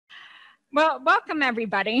Well, welcome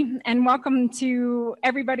everybody, and welcome to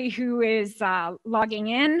everybody who is logging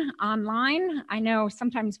in online. I know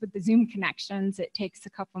sometimes with the Zoom connections, it takes a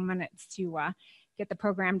couple minutes to get the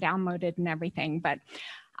program downloaded and everything, but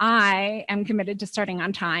I am committed to starting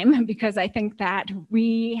on time because I think that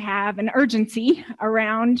we have an urgency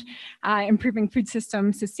around improving food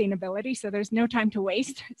system sustainability, so there's no time to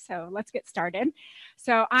waste, so let's get started.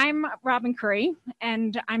 So I'm Robin Curry,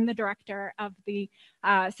 and I'm the director of the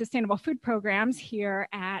Sustainable Food Programs here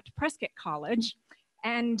at Prescott College.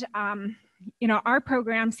 And you know, our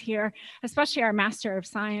programs here, especially our Master of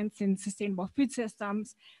Science in Sustainable Food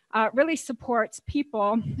Systems, really supports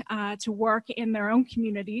people to work in their own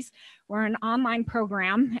communities. We're an online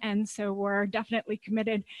program, and so we're definitely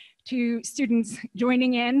committed to students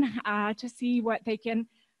joining in to see what they can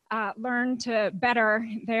learn to better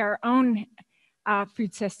their own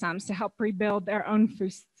food systems, to help rebuild their own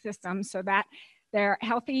food systems so that they're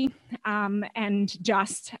healthy and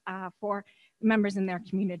just for members in their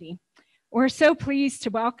community. We're so pleased to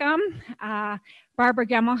welcome Barbara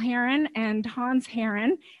Gemmill-Herren and Hans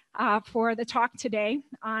Herren for the talk today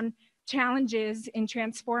on challenges in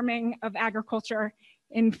transforming of agriculture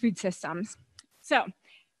in food systems. So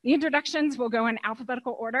the introductions will go in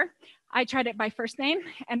alphabetical order. I tried it by first name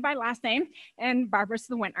and by last name, and Barbara's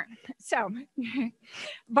the winner. So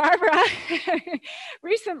Barbara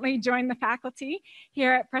recently joined the faculty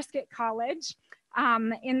here at Prescott College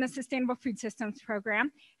in the Sustainable Food Systems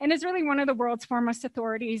program, and is really one of the world's foremost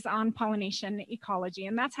authorities on pollination ecology.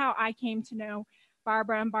 And that's how I came to know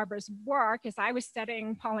Barbara and Barbara's work as I was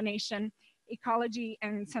studying pollination ecology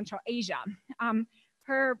in Central Asia.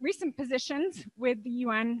 Her recent positions with the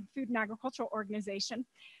UN Food and Agricultural Organization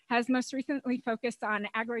has most recently focused on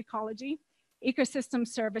agroecology, ecosystem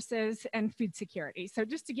services, and food security. So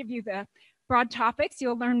just to give you the broad topics,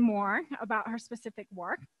 you'll learn more about her specific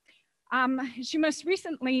work. She most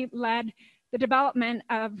recently led the development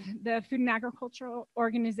of the Food and Agricultural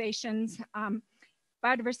Organization's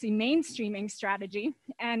biodiversity mainstreaming strategy,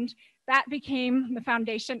 and that became the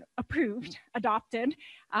foundation approved, adopted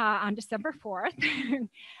on December 4th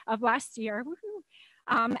of last year.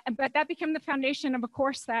 But that became the foundation of a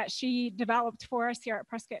course that she developed for us here at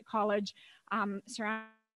Prescott College surrounding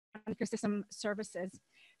ecosystem services.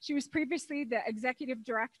 She was previously the executive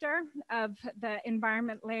director of the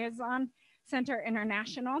Environment Liaison Center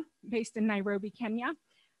International, based in Nairobi, Kenya,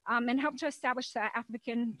 and helped to establish the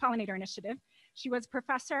African Pollinator Initiative. She was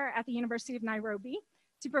professor at the University of Nairobi,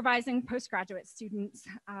 supervising postgraduate students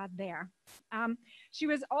there. She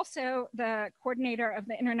was also the coordinator of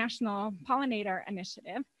the International Pollinator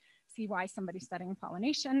Initiative. See why somebody studying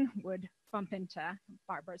pollination would bump into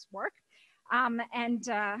Barbara's work.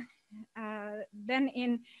 Then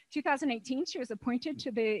in 2018, she was appointed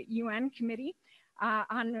to the UN Committee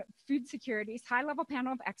on Food Security's high-level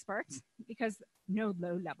panel of experts, because no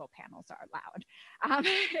low-level panels are allowed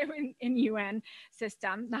in UN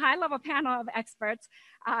system. The high-level panel of experts,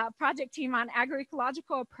 project team on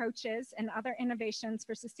agroecological approaches and other innovations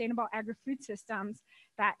for sustainable agri-food systems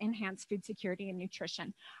that enhance food security and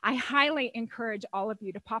nutrition. I highly encourage all of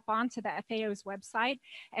you to pop onto the FAO's website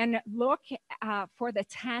and look for the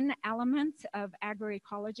 10 elements of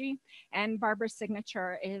agroecology, and Barbara's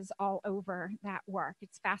signature is all over that work.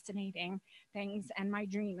 It's fascinating things, and my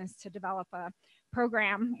dream is to develop a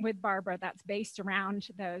program with Barbara that's based around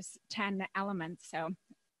those 10 elements, so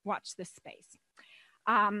watch this space.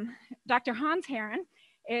 Dr. Hans Herren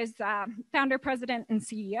is founder, president, and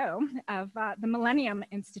CEO of the Millennium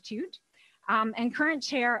Institute and current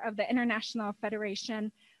chair of the International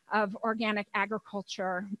Federation of Organic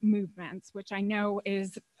Agriculture Movements, which I know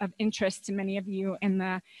is of interest to many of you in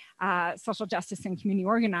the social justice and community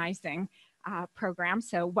organizing program.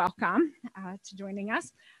 So welcome to joining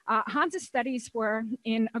us. Hans's studies were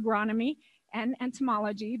in agronomy and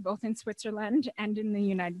entomology, both in Switzerland and in the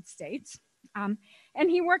United States. And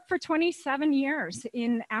he worked for 27 years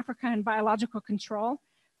in Africa and biological control,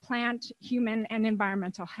 plant, human, and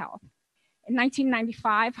environmental health. In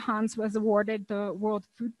 1995, Hans was awarded the World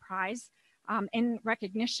Food Prize in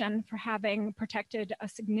recognition for having protected a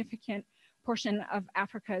significant portion of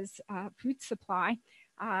Africa's food supply.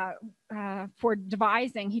 He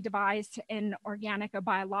devised an organic, a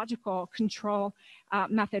biological control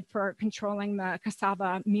method for controlling the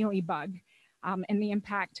cassava mealybug. And the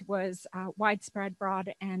impact was widespread,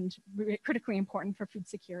 broad, and critically important for food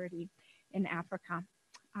security in Africa.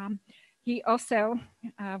 He also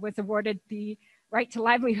was awarded the Right to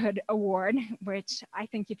Livelihood Award, which I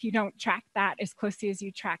think if you don't track that as closely as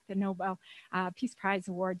you track the Nobel Peace Prize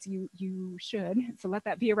Awards, you should. So let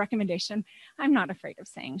that be a recommendation. I'm not afraid of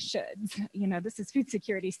saying shoulds. You know, this is food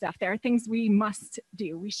security stuff. There are things we must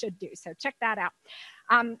do, we should do. So check that out.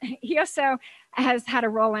 He also has had a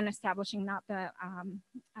role in establishing not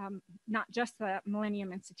just the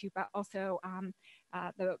Millennium Institute, but also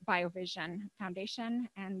the BioVision Foundation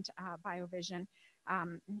and BioVision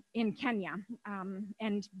in Kenya.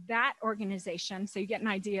 And that organization, so you get an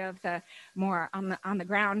idea of the more on the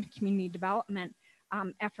ground community development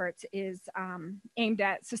efforts, is aimed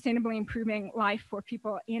at sustainably improving life for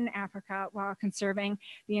people in Africa while conserving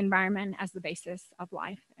the environment as the basis of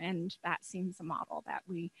life. And that seems a model that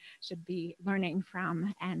we should be learning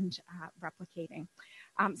from and replicating.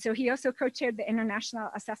 So he also co-chaired the International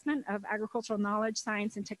Assessment of Agricultural Knowledge,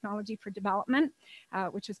 Science, and Technology for Development,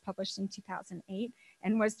 which was published in 2008,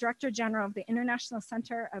 and was Director General of the International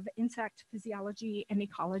Center of Insect Physiology and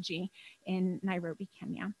Ecology in Nairobi,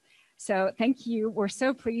 Kenya. So thank you. We're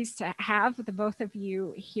so pleased to have the both of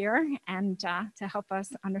you here and to help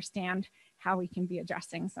us understand how we can be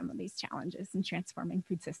addressing some of these challenges and transforming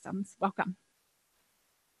food systems. Welcome.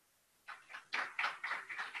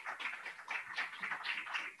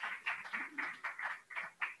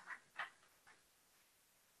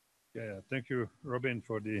 Yeah, thank you, Robin,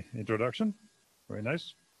 for the introduction. Very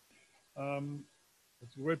nice.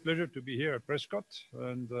 It's a great pleasure to be here at Prescott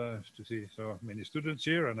and to see so many students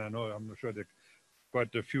here. And I'm not sure there are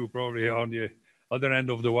quite a few probably on the other end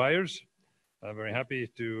of the wires. I'm very happy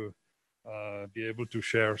to be able to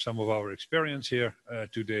share some of our experience here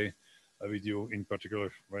today with you, in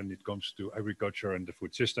particular when it comes to agriculture and the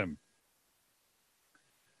food system.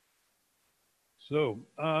 So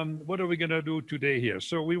what are we going to do today here?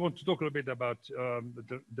 So we want to talk a little bit about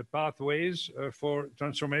the pathways for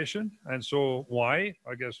transformation. And so why?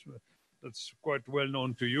 I guess that's quite well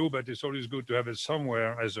known to you, but it's always good to have it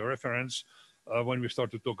somewhere as a reference when we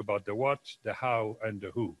start to talk about the what, the how, and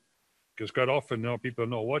the who. Because quite often people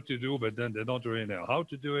know what to do, but then they don't really know how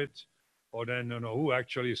to do it, or then know who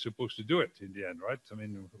actually is supposed to do it in the end, right? I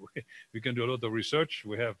mean, we can do a lot of research.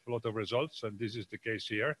 We have a lot of results, and this is the case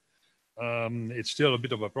here. It's still a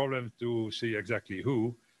bit of a problem to see exactly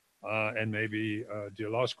who, and maybe the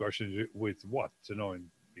last question is with what,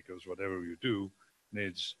 because whatever you do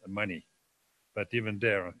needs money. But even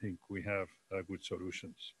there, I think we have good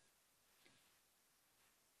solutions.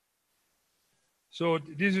 So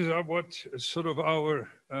this is what sort of our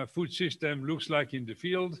food system looks like in the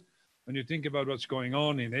field. When you think about what's going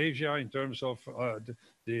on in Asia in terms of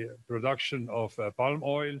the production of palm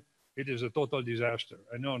oil, it is a total disaster.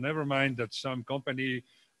 I know, never mind that some company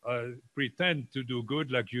pretend to do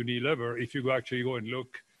good like Unilever. If you actually go and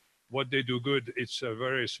look what they do good, it's a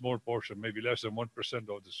very small portion, maybe less than 1%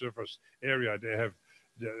 of the surface area they have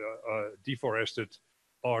deforested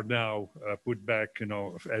are now put back,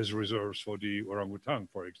 as reserves for the orangutan,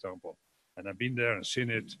 for example. And I've been there and seen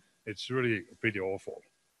it. It's really pretty awful.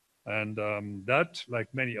 And that, like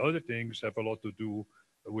many other things, have a lot to do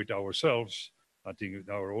with ourselves. I think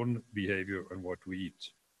our own behavior and what we eat.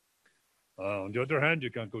 On the other hand, you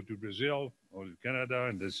can go to Brazil or to Canada,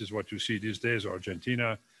 and this is what you see these days.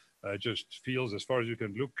 Argentina just fields, as far as you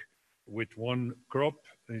can look, with one crop,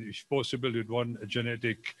 if possible, with one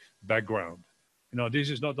genetic background. This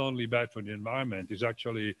is not only bad for the environment, it's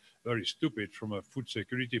actually very stupid from a food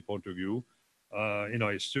security point of view.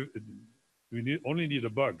 We only need a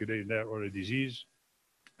bug there or a disease,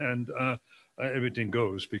 and everything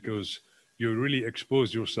goes, because you really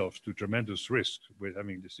expose yourself to tremendous risk with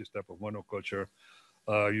having this type of monoculture.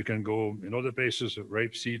 You can go in other places,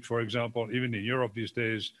 rapeseed, for example. Even in Europe these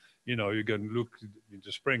days, you can look in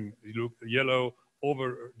the spring, you look yellow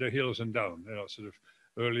over the hills and down. Sort of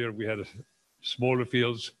earlier we had smaller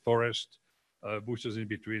fields, forest, bushes in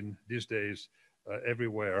between. These days,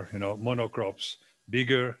 everywhere, monocrops,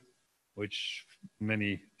 bigger, which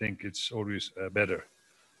many think it's always better.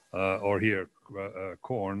 Or here,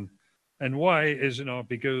 corn. And why is,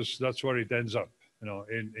 because that's where it ends up,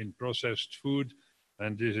 in processed food.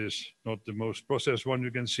 And this is not the most processed one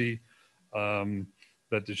you can see,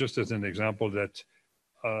 but just as an example that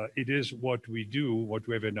it is what we do, what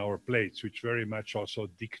we have in our plates, which very much also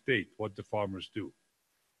dictate what the farmers do.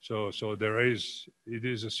 So it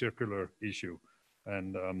is a circular issue.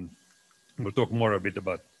 And we'll talk more a bit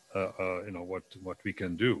about, what we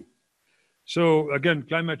can do. So again,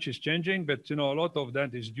 climate is changing, but a lot of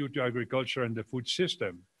that is due to agriculture and the food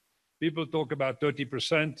system. People talk about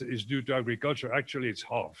 30% is due to agriculture. Actually, it's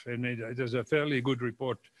half. And there's a fairly good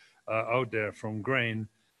report out there from Grain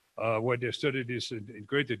where they studied this in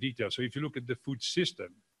greater detail. So if you look at the food system,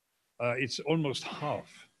 it's almost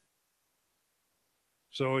half.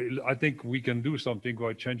 So I think we can do something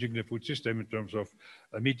by changing the food system in terms of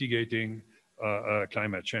mitigating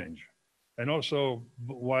climate change. And also,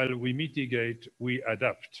 while we mitigate, we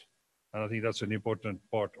adapt. And I think that's an important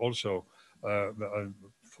part also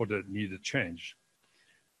for the needed change.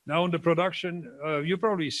 Now on the production, you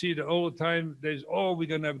probably see that all the time there's, oh, we're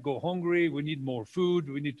gonna go hungry, we need more food,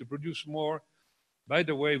 we need to produce more. By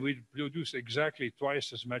the way, we produce exactly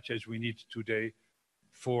twice as much as we need today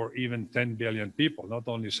for even 10 billion people, not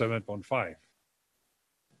only 7.5.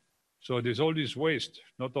 So there's all this waste,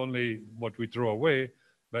 not only what we throw away,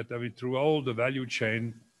 but I mean, through all the value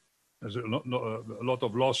chain, there's a lot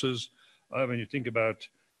of losses when you think about,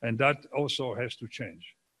 and that also has to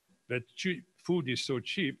change. That food is so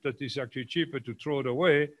cheap that it's actually cheaper to throw it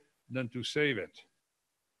away than to save it.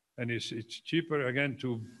 And it's cheaper, again,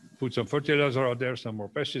 to put some fertilizer out there, some more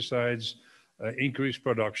pesticides, increase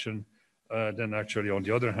production, than actually, on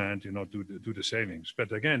the other hand, you know, do the savings.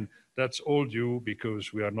 But again, that's all due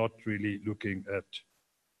because we are not really looking at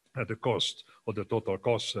the cost or the total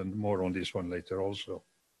costs, and more on this one later also.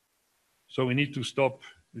 So we need to stop,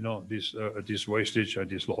 you know, this wastage and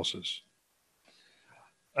these losses.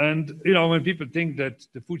 And, you know, when people think that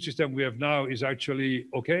the food system we have now is actually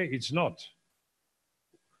okay, it's not.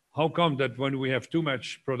 How come that when we have too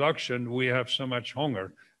much production, we have so much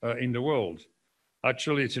hunger in the world?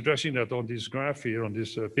 Actually, it's interesting that on this graph here, on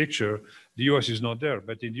this picture, the US is not there.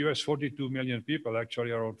 But in the US, 42 million people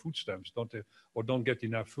actually are on food stamps, don't get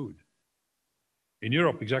enough food. In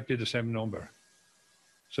Europe, exactly the same number.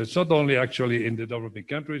 So it's not only actually in the developing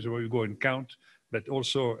countries where we go and count, but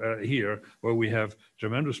also here where we have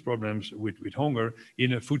tremendous problems with hunger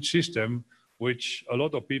in a food system, which a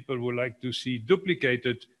lot of people would like to see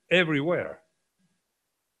duplicated everywhere.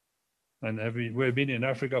 And we've been in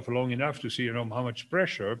Africa for long enough to see, you know, how much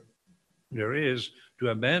pressure there is to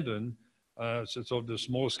abandon sort of the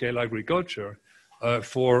small scale agriculture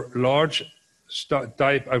for large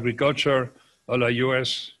type agriculture, a la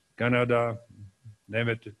US, Canada, name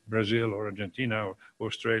it, Brazil or Argentina or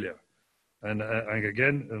Australia. And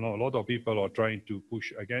again, you know, a lot of people are trying to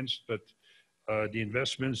push against, but the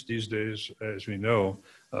investments these days, as we know,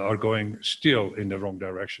 are going still in the wrong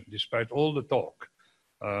direction, despite all the talk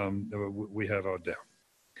we have out there.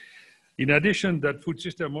 In addition, that food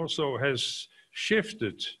system also has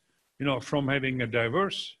shifted, you know, from having a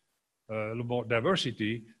more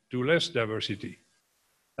diversity to less diversity,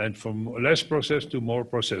 and from less processed to more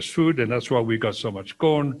processed food. And that's why we got so much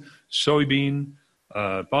corn, soybean,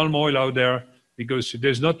 palm oil out there, because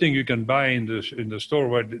there's nothing you can buy in the store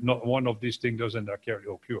where not one of these things doesn't occur,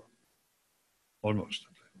 almost.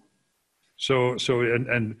 So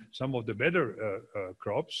and some of the better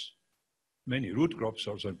crops, many root crops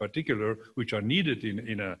also in particular, which are needed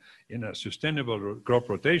in a sustainable crop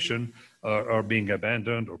rotation, are being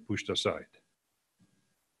abandoned or pushed aside.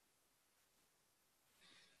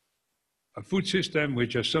 A food system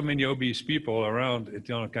which has so many obese people around, it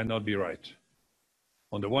cannot be right.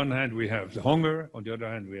 On the one hand, we have the hunger. On the other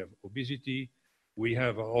hand, we have obesity. We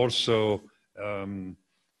have also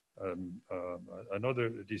another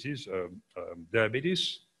disease,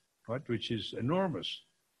 diabetes, right, which is enormous.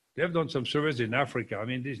 They have done some surveys in Africa. I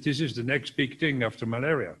mean, this is the next big thing after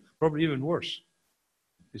malaria, probably even worse.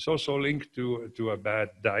 It's also linked to a bad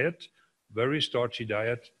diet, very starchy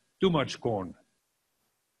diet, too much corn.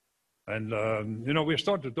 And, you know, we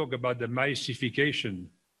start to talk about the maisification.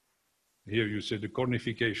 Here you say the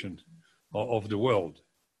cornification of the world.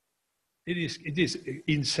 It is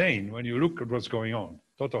insane when you look at what's going on,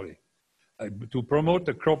 totally. To promote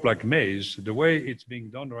a crop like maize, the way it's being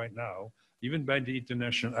done right now, even by the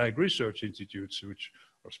international ag research institutes, which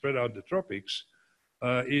are spread out the tropics,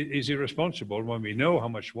 is irresponsible when we know how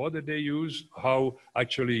much water they use, how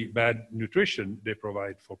actually bad nutrition they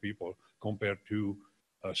provide for people compared to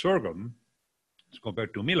sorghum,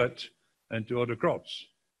 compared to millet, and to other crops.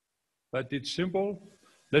 But it's simple.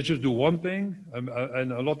 Let's just do one thing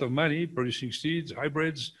and a lot of money producing seeds,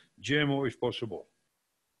 hybrids, GMO if possible.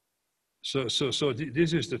 So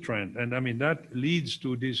this is the trend. And I mean, that leads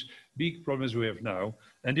to these big problems we have now.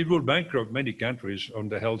 And it will bankrupt many countries on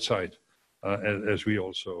the health side, as we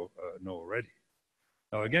also know already.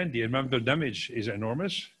 Now, again, the environmental damage is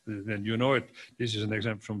enormous. And you know it, this is an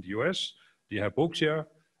example from the US, the hypoxia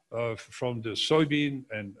from the soybean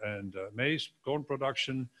and maize, corn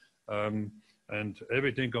production, and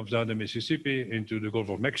everything comes down the Mississippi into the Gulf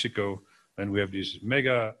of Mexico, and we have these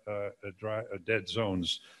mega dry, dead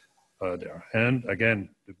zones there. And again,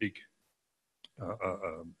 the big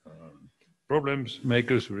problems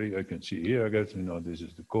makers. I can see here, I guess, you know, this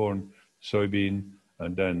is the corn, soybean,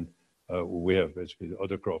 and then we have basically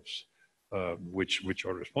other crops, which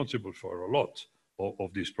are responsible for a lot of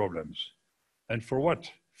these problems. And for what?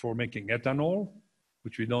 For making ethanol,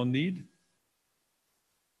 which we don't need,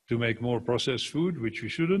 to make more processed food, which we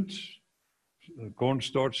shouldn't,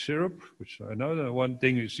 cornstarch syrup, which I know the one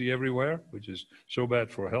thing you see everywhere, which is so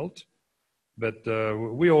bad for health. But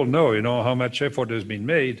we all know, you know, how much effort has been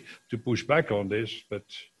made to push back on this, but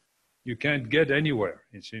you can't get anywhere,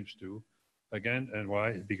 it seems to. Again, and why?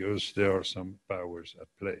 Because there are some powers at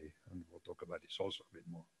play, and we'll talk about this also a bit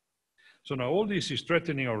more. So now all this is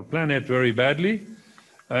threatening our planet very badly,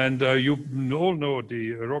 and you all know the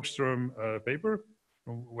Rockström paper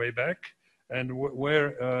from way back, and where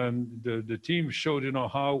the team showed, you know,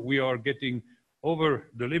 how we are getting over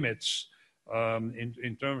the limits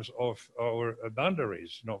in terms of our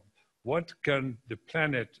boundaries. You know, what can the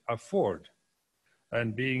planet afford?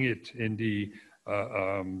 And being it in the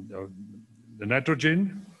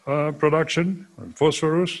nitrogen production, and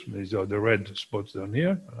phosphorus, these are the red spots down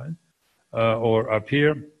here, right? Or up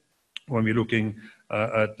here, when we're looking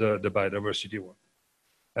at the biodiversity one.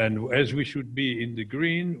 And as we should be in the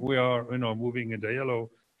green, we are, you know, moving in the yellow.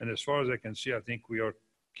 And as far as I can see, I think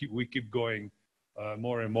we keep going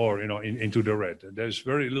more and more, you know, into the red. And there's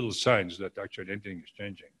very little signs that actually anything is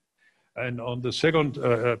changing. And on the second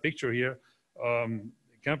picture here,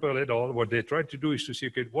 Campbell et al., what they tried to do is to see,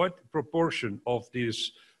 okay, what proportion of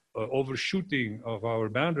this overshooting of our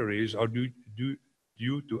boundaries are due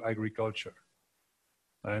to agriculture?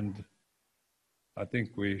 And I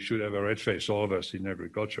think we should have a red face, all of us in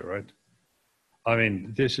agriculture, right? I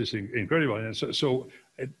mean, this is incredible. And so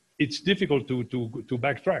it's difficult to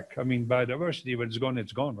backtrack. I mean, biodiversity, when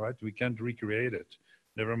it's gone, right? We can't recreate it.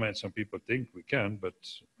 Never mind, some people think we can, but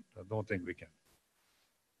I don't think we can.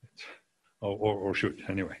 Or should,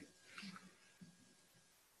 anyway.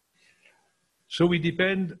 So we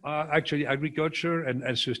depend, actually agriculture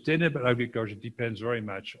and sustainable agriculture depends very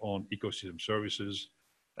much on ecosystem services.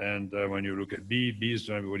 And when you look at bees,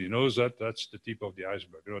 everybody knows that, that's the tip of the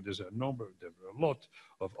iceberg. You know, there's a lot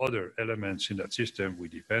of other elements in that system we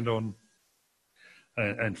depend on.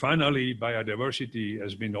 And finally, biodiversity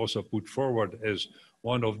has been also put forward as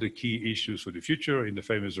one of the key issues for the future in the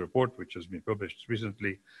famous report, which has been published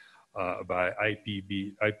recently by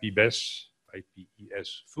IPBES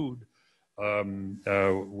Food,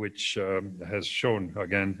 which has shown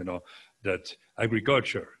again, you know, that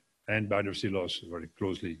agriculture and biodiversity loss are very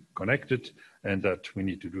closely connected, and that we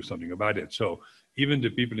need to do something about it. So even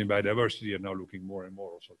the people in biodiversity are now looking more and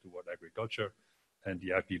more also toward agriculture, and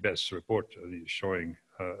the IPBES report is showing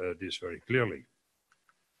this very clearly.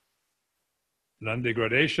 Land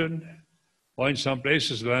degradation. Well, in some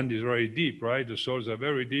places, land is very deep, right? The soils are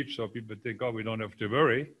very deep, so people think, oh, we don't have to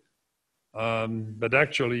worry. But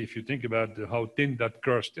actually, if you think about how thin that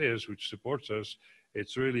crust is, which supports us,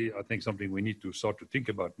 it's really, I think, something we need to start to think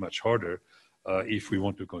about much harder if we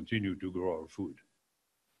want to continue to grow our food.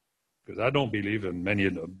 Because I don't believe, and many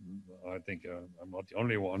of them, I think I'm not the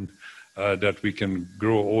only one, that we can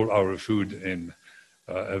grow all our food in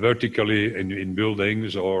vertically in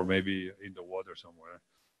buildings or maybe in the water somewhere,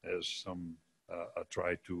 as some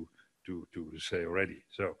try to say already.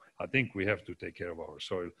 So I think we have to take care of our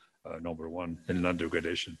soil, number one, and land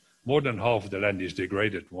degradation. More than half the land is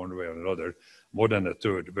degraded one way or another, more than a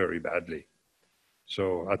third very badly.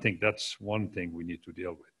 So I think that's one thing we need to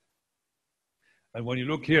deal with. And when you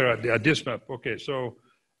look here at this map, okay, so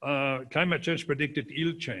climate change predicted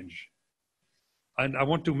yield change. And I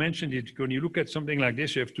want to mention it, when you look at something like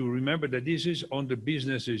this, you have to remember that this is on the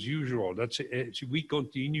business as usual. We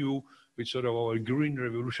continue with sort of our green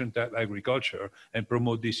revolution type agriculture and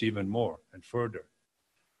promote this even more and further.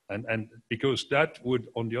 And because that would,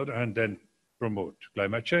 on the other hand, then promote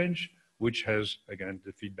climate change, which has, again,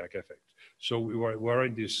 the feedback effect. So we're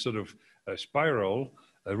in this sort of spiral,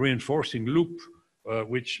 a reinforcing loop,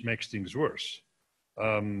 which makes things worse.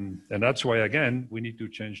 And that's why, again, we need to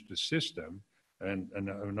change the system and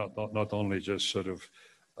not only just sort of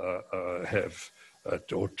have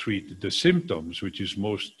or treat the symptoms, which is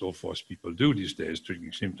most of us people do these days,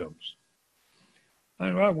 treating symptoms.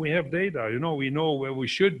 And well, we have data, you know, we know where we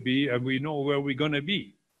should be and we know where we're going to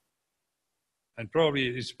be. And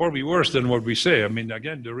it's probably worse than what we say. I mean,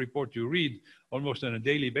 again, the report you read almost on a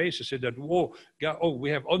daily basis said that, we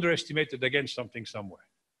have underestimated again something somewhere.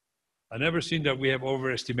 I've never seen that we have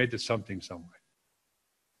overestimated something somewhere.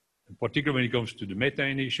 And particularly when it comes to the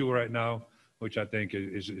methane issue right now, which I think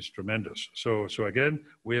is tremendous. So again,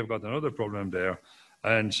 we have got another problem there.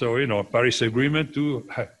 And so, you know, Paris Agreement too,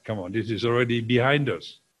 come on, this is already behind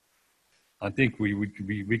us. I think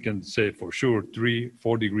we can say for sure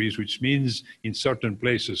 3-4 degrees, which means in certain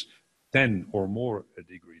places 10 or more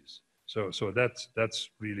degrees. So that's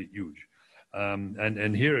really huge.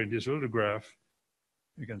 And here in this little graph,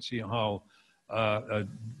 you can see how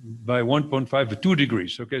by 1.5 to 2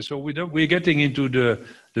 degrees. Okay, so we're getting into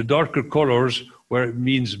the darker colors where it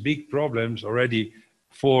means big problems already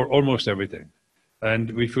for almost everything.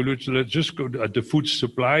 And if you let's just go at the food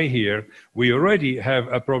supply here, we already have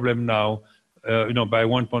a problem now, by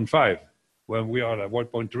 1.5, when we are at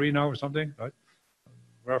 1.3 now or something, right?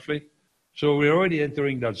 Roughly. So we're already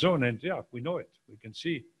entering that zone, and yeah, we know it. We can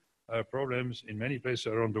see problems in many places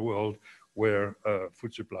around the world where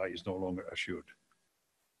food supply is no longer assured.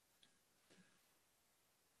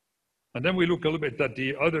 And then we look a little bit at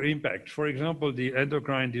the other impact. For example, the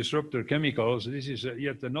endocrine disruptor chemicals. This is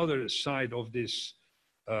yet another side of this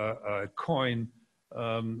coin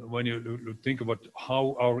when you think about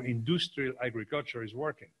how our industrial agriculture is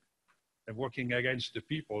working and working against the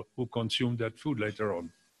people who consume that food later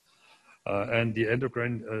on. And the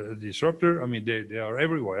endocrine disruptor, I mean, they are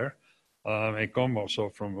everywhere. And come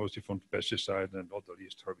also mostly from pesticide and not the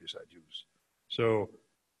least herbicide use. So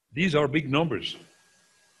these are big numbers.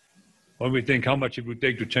 When we think how much it would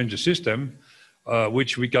take to change the system,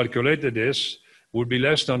 which we calculated this, would be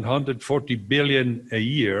less than 140 billion a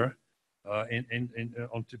year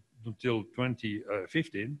until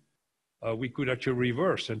 2015, we could actually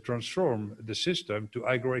reverse and transform the system to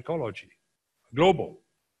agroecology, global.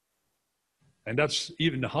 And that's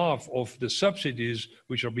even half of the subsidies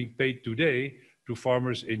which are being paid today to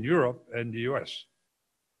farmers in Europe and the US.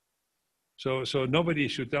 So nobody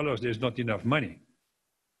should tell us there's not enough money.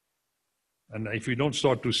 And if we don't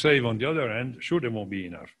start to save on the other end, sure there won't be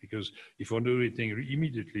enough, because if we don't do anything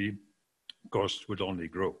immediately, costs would only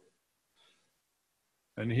grow.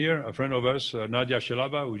 And here, a friend of us, Nadia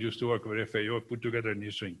Shalaba, who used to work with FAO, put together an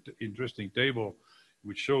interesting table,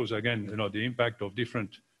 which shows, again, the impact of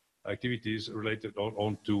different activities related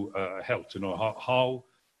onto health, how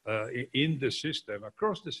in the system,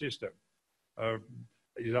 across the system,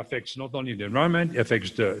 it affects not only the environment, it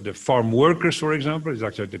affects the farm workers, for example, it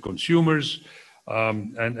affects the consumers.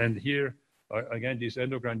 And here, again, these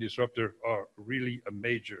endocrine disruptors are really a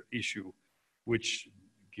major issue, which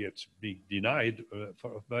gets being denied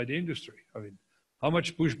by the industry. I mean, how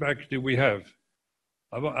much pushback do we have?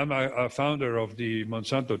 I'm a founder of the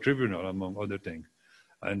Monsanto Tribunal, among other things.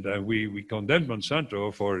 And we condemned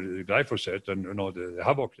Monsanto for the glyphosate and the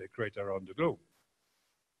havoc they create around the globe,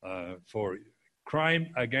 for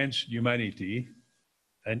crime against humanity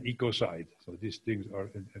and ecocide. So these things are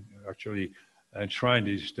actually enshrined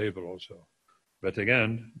in this table also. But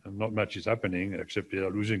again, not much is happening, except they are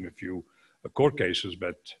losing a few court cases,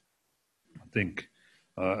 but I think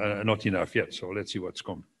not enough yet. So let's see what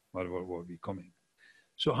will be coming.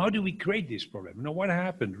 So how do we create this problem? What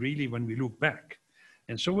happened really when we look back?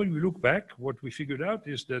 And so when we look back, what we figured out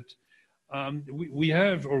is that we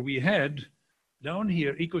had down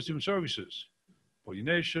here ecosystem services,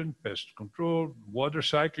 pollination, pest control, water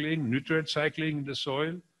cycling, nutrient cycling in the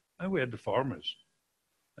soil, and we had the farmers.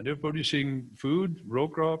 And they're producing food, row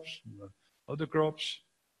crops, other crops.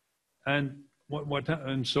 And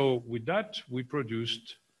so with that, we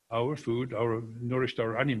produced our food, nourished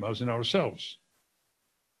our animals and ourselves.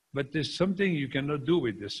 But there's something you cannot do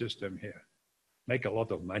with this system here. Make a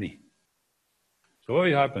lot of money. So what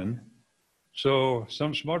happened? So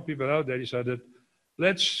some smart people out there decided,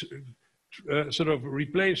 let's sort of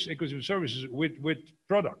replace ecosystem services with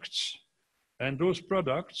products. And those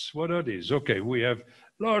products, what are these? Okay, we have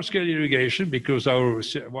large-scale irrigation because our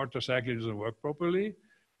water cycling doesn't work properly.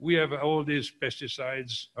 We have all these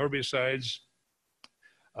pesticides, herbicides,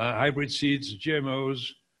 hybrid seeds,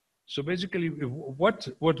 GMOs. So basically, what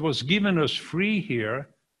was given us free here,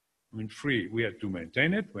 I mean, free, we had to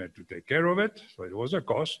maintain it, we had to take care of it. So it was a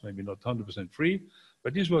cost, maybe not 100% free,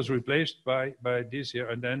 but this was replaced by this here.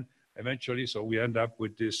 And then eventually, so we end up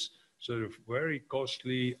with this sort of very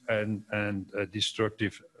costly and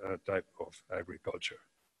destructive type of agriculture.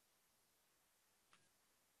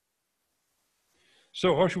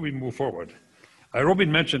 So how should we move forward? Robin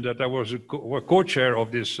mentioned that I was a co-chair of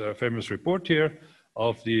this famous report here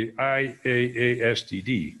of the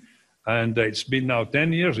IAASTD. And it's been now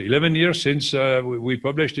 10 years, 11 years since we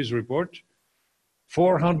published this report.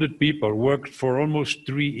 400 people worked for almost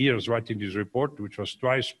 3 years writing this report, which was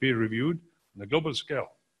twice peer-reviewed on a global scale.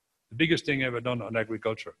 The biggest thing ever done on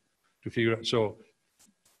agriculture to figure out. So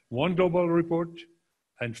 1 global report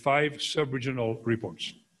and 5 sub-regional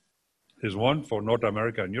reports. There's one for North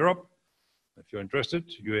America and Europe. If you're interested,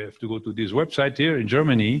 you have to go to this website here in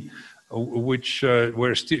Germany, which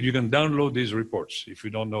were still, you can download these reports if you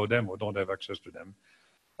don't know them or don't have access to them.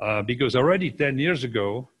 Because already 10 years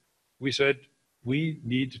ago, we said we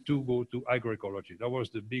need to go to agroecology. That was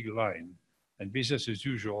the big line. And business as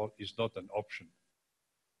usual is not an option.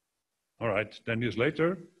 All right, 10 years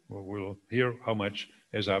later, we'll hear how much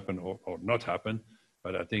has happened or not happened.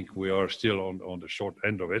 But I think we are still on the short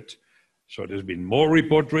end of it. So there's been more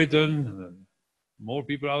report written, more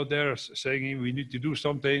people out there saying we need to do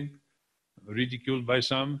something, ridiculed by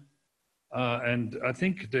some. And I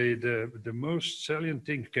think the most salient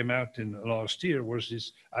thing came out in last year was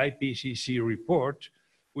this IPCC report,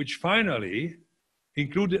 which finally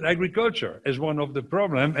included agriculture as one of the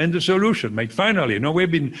problem and the solution. Like finally, we've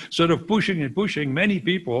been sort of pushing and pushing, many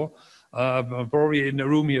people, probably in the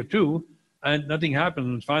room here too, and nothing happened.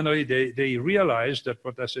 And finally, they realized that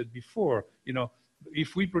what I said before,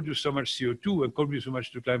 if we produce so much CO2 and contribute so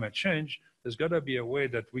much to climate change, there's got to be a way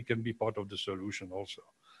that we can be part of the solution also.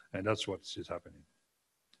 And that's what is happening.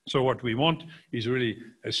 So what we want is really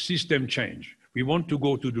a system change. We want to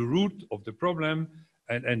go to the root of the problem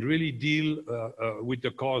and really deal with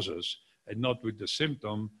the causes and not with the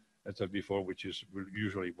symptom, as I said before, which is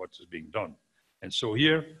usually what is being done. And so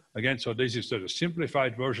here, again, so this is a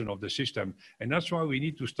simplified version of the system. And that's why we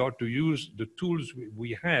need to start to use the tools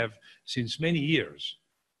we have since many years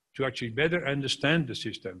to actually better understand the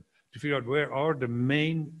system, to figure out where are the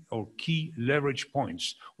main or key leverage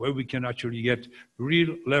points where we can actually get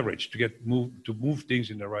real leverage to move things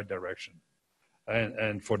in the right direction.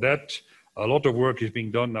 And for that, a lot of work is being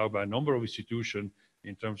done now by a number of institutions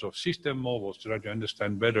in terms of system models to try to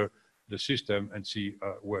understand better the system and see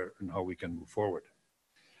where and how we can move forward.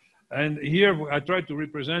 And here I try to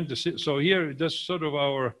represent so here that's sort of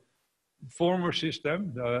our former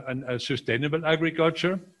system, and a sustainable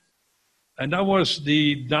agriculture. And that was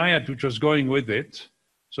the diet which was going with it.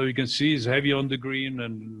 So you can see it's heavy on the green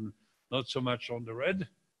and not so much on the red.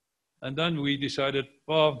 And then we decided,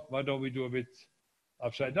 well, why don't we do a bit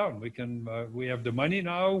upside down? We have the money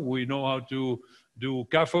now. We know how to do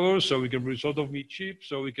CAFOs, so we can produce sort of meat cheap,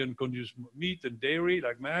 so we can consume meat and dairy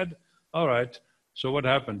like mad. All right. So what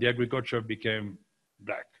happened? The agriculture became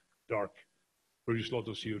black, dark, produced a lot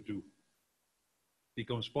of CO2.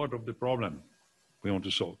 Becomes part of the problem we want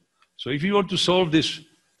to solve. So if you want to solve this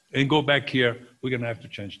and go back here, we're going to have to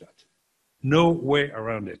change that. No way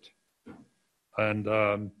around it.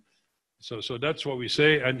 And so that's what we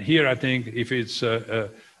say. And here I think if it's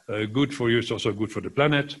good for you, it's also good for the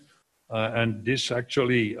planet. And this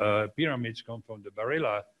actually, pyramids come from the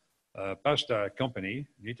Barilla pasta company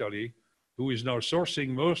in Italy, who is now sourcing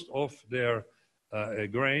most of their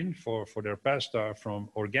grain for their pasta from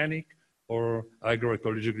organic or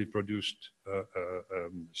agroecologically produced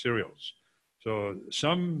cereals. So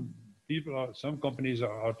some companies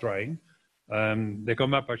are trying. They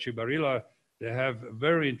come up, actually, Barilla, they have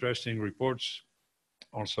very interesting reports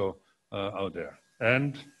also out there.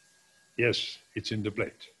 And yes, it's in the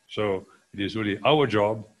plate. So it is really our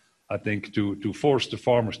job, I think, to force the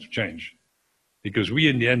farmers to change, because we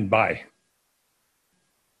in the end buy.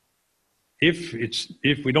 If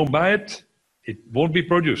we don't buy it, it won't be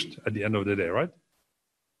produced at the end of the day, right?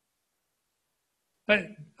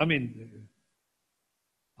 I mean,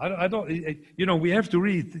 I don't, we have to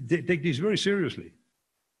really take this very seriously.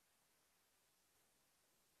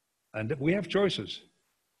 And we have choices.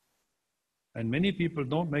 And many people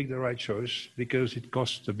don't make the right choice because it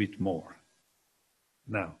costs a bit more.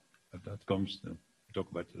 Now, if that comes, we'll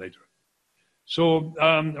talk about it later. So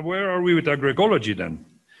where are we with agroecology then?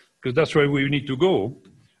 Because that's where we need to go.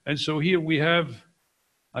 And so here we have,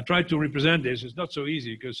 I tried to represent this. It's not so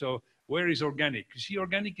easy because so where is organic? You see,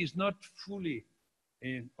 organic is not fully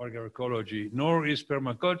in agroecology, nor is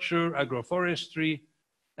permaculture, agroforestry,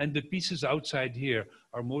 and the pieces outside here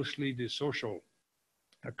are mostly the social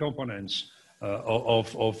components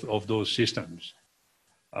of those systems.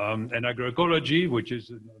 And agroecology, which is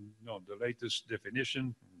the latest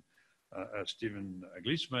definition, Stephen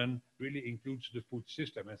Gleesman, really includes the food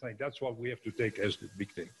system. I think that's what we have to take as the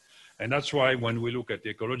big thing. And that's why when we look at the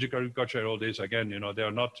ecological agriculture and all this, again, they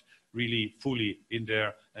are not really fully in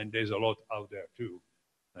there, and there's a lot out there too.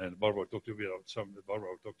 And Barbara will talk to you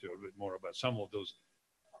a bit more about some of those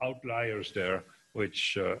outliers there,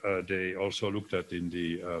 which they also looked at in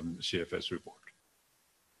the CFS report.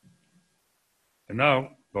 And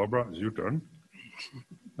now, Barbara, it's your turn.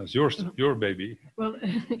 That's your baby. Well,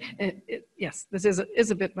 yes, this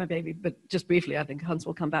is a bit my baby, but just briefly, I think Hans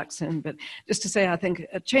will come back soon. But just to say, I think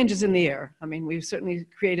change is in the air. I mean, we've certainly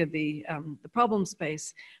created the problem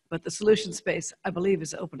space, but the solution space, I believe,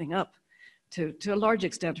 is opening up. to a large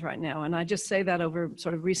extent right now. And I just say that over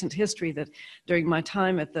sort of recent history, that during my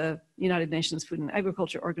time at the United Nations Food and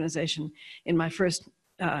Agriculture Organization, in my first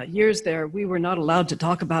years there, we were not allowed to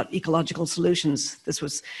talk about ecological solutions. This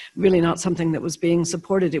was really not something that was being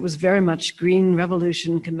supported. It was very much green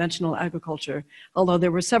revolution, conventional agriculture, although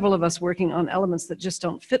there were several of us working on elements that just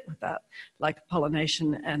don't fit with that, like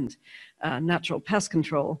pollination and natural pest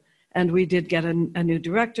control. And we did get a new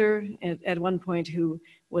director at one point who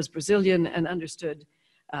was Brazilian and understood,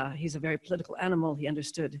 he's a very political animal, he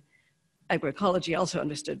understood agroecology, also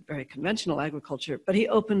understood very conventional agriculture, but he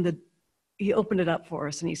opened it up for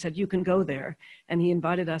us and he said, you can go there. And he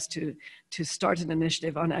invited us to start an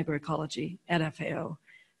initiative on agroecology at FAO.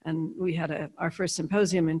 And we had our first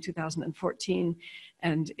symposium in 2014,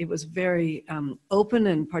 and it was very open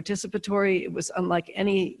and participatory. It was unlike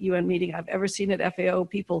any UN meeting I've ever seen at FAO.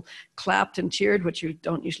 People clapped and cheered, which you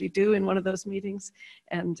don't usually do in one of those meetings.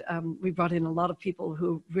 And we brought in a lot of people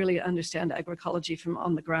who really understand agroecology from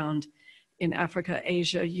on the ground in Africa,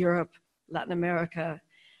 Asia, Europe, Latin America.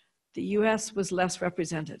 The US was less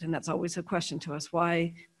represented, and that's always a question to us.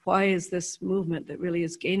 Why is this movement that really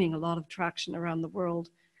is gaining a lot of traction around the world,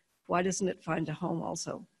 why doesn't it find a home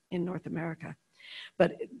also in North America?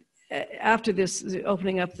 But after this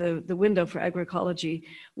opening up the window for agroecology,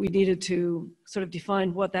 we needed to sort of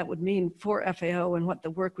define what that would mean for FAO and what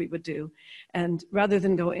the work we would do. And rather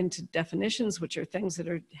than go into definitions, which are things that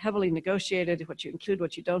are heavily negotiated, what you include,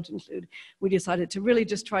 what you don't include, we decided to really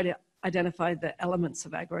just try to identify the elements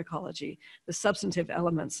of agroecology, the substantive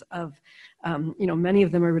elements of, many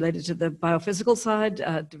of them are related to the biophysical side,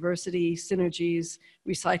 diversity, synergies,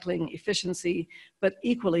 recycling, efficiency, but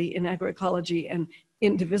equally in agroecology and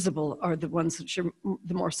indivisible are the ones that are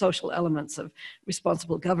the more social elements of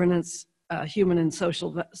responsible governance, human and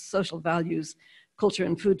social values, culture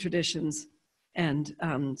and food traditions, and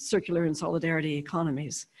circular and solidarity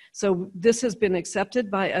economies. So this has been accepted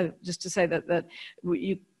by, just to say that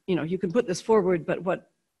you can put this forward, but what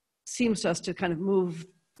seems to us to kind of move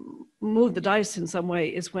the dice in some way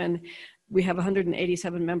is when we have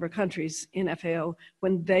 187 member countries in FAO,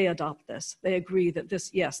 when they adopt this, they agree that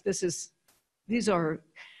these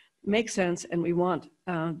make sense, and we want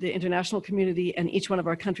the international community and each one of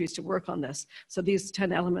our countries to work on this. So these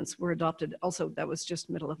 10 elements were adopted also, that was just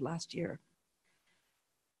middle of last year.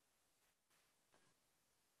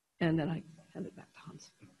 And then I hand it back to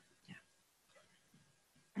Hans.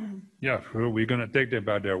 Yeah, well, we're going to take them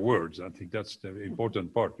by their words. I think that's the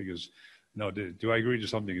important part, because do I agree to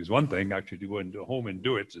something is one thing, actually to go home and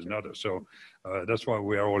do it is another. So that's why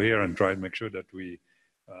we are all here and try to make sure that we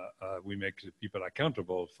make the people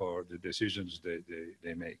accountable for the decisions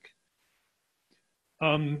they make.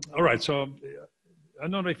 All right, so I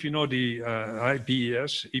don't know if you know the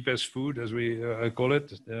IPES food, as we call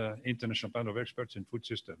it, the International Panel of Experts in Food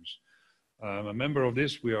Systems. I'm a member of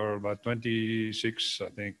this. We are about 26, I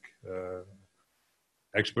think,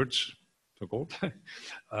 experts, so-called,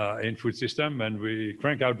 in food system, and we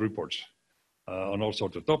crank out reports on all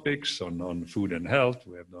sorts of topics, on food and health.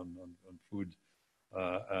 We have done on food,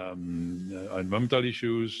 environmental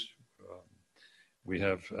issues. We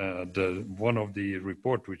have one of the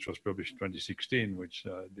report which was published in 2016, which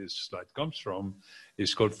this slide comes from,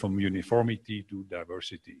 is called From Uniformity to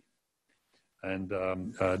Diversity. And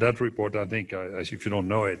that report, I think, if you don't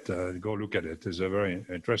know it, go look at it. It's a very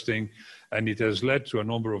interesting, and it has led to a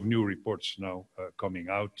number of new reports now coming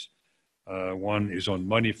out. One is on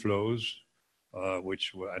money flows,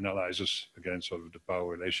 which analyzes, again, sort of the power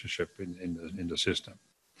relationship in the system.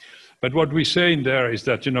 But what we say in there is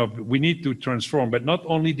that, we need to transform, but not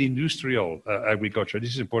only the industrial agriculture,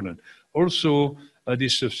 this is important, also the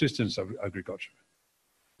subsistence agriculture.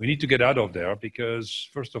 We need to get out of there because,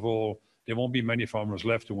 first of all, there won't be many farmers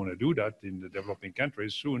left who want to do that in the developing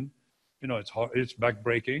countries soon. It's hard, it's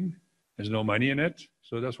backbreaking. There's no money in it.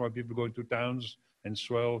 So that's why people go into towns and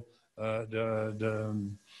swell the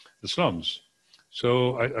slums.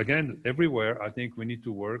 So again, everywhere, I think we need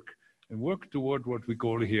to work toward what we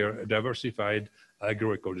call here diversified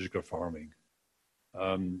agroecological farming.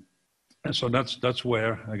 And so that's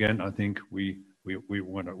where, again, I think we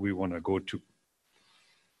want to go to.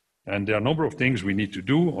 And there are a number of things we need to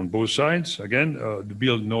do on both sides, again, to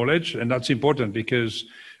build knowledge. And that's important because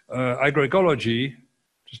agroecology,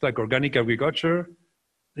 just like organic agriculture,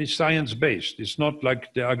 is science-based. It's not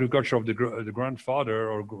like the agriculture of the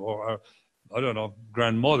grandfather or I don't know,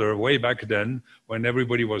 grandmother way back then when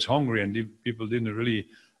everybody was hungry and people didn't really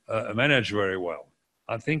manage very well.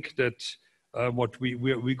 I think that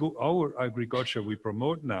our agriculture we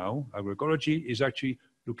promote now, agroecology, is actually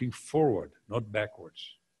looking forward, not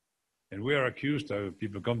backwards. And we are accused,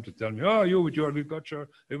 people come to tell me, oh, you with your agriculture,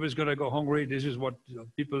 everybody's going to go hungry. This is what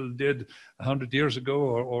people did 100 years ago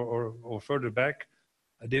or further back.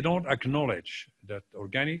 They don't acknowledge that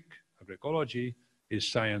organic agroecology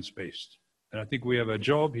is science-based. And I think we have a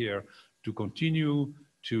job here to continue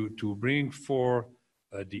to bring forth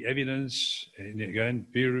the evidence, and again,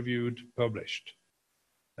 peer-reviewed, published.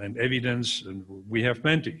 And evidence, and we have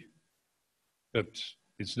plenty, but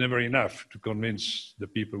it's never enough to convince the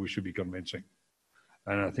people we should be convincing.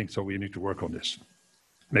 And I think so we need to work on this.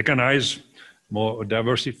 Mechanize, more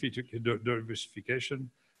diversification,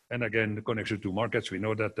 and again, the connection to markets. We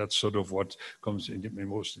know that that's sort of what comes in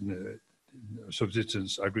most in the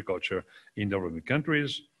subsistence agriculture in developing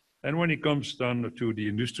countries. And when it comes down to the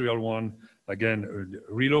industrial one, again,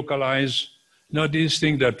 relocalize. Not this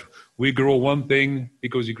thing that we grow one thing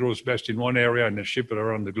because it grows best in one area and then ship it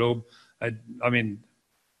around the globe. I mean,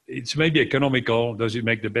 it's maybe economical. Does it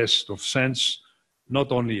make the best of sense?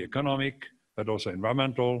 Not only economic, but also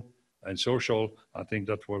environmental and social. I think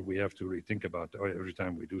that's what we have to really think about every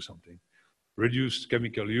time we do something. Reduced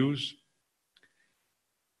chemical use.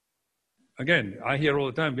 Again, I hear all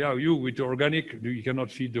the time, yeah, you with organic, you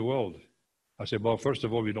cannot feed the world. I say, well, first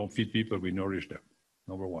of all, we don't feed people, we nourish them,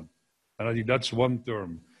 number one. And I think that's one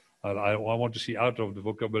term I want to see out of the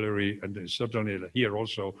vocabulary, and certainly here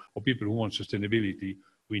also, for people who want sustainability,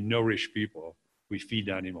 we nourish people, we feed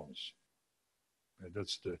animals. And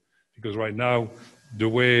that's because right now, the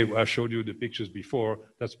way I showed you the pictures before,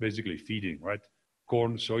 that's basically feeding, right?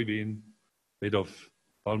 Corn, soybean, made of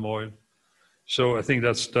palm oil. So I think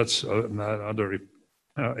that's another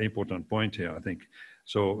important point here, I think.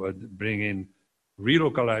 So bring in,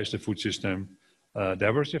 relocalize the food system,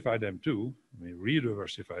 diversify them too. I mean,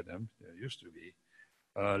 re-diversify them. There used to be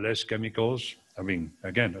less chemicals. I mean,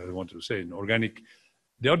 again, I want to say in organic,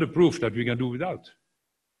 the other proof that we can do without.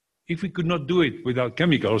 If we could not do it without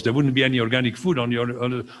chemicals, there wouldn't be any organic food on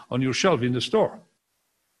your shelf in the store.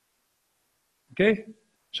 Okay?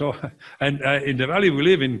 So, and in the valley we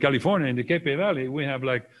live in California, in the Cape Valley, we have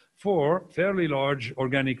like 4 fairly large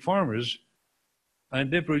organic farmers, and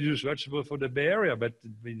they produce vegetables for the Bay Area, but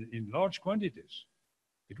in large quantities.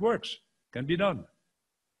 It works, can be done.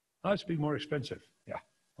 Now it's a bit more expensive. Yeah,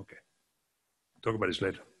 okay. Talk about this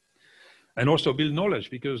later. And also build knowledge,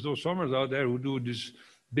 because those farmers out there who do this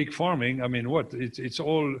big farming, I mean, what? It's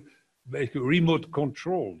all remote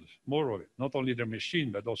controlled, more of it. Not only their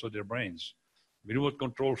machine, but also their brains. Remote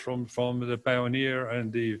control from the Pioneer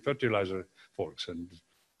and the fertilizer folks and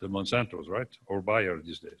the Monsantos, right? Or Bayer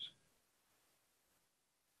these days.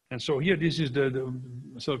 And so here, this is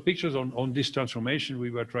so pictures on this transformation we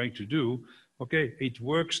were trying to do. Okay, it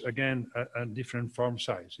works again at different farm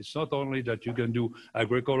size. It's not only that you can do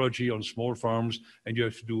agroecology on small farms and you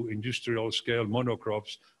have to do industrial scale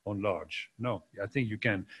monocrops on large. No, I think you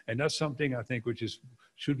can. And that's something I think which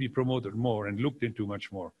should be promoted more and looked into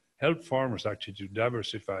much more. Help farmers actually to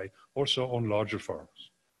diversify also on larger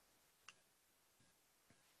farms.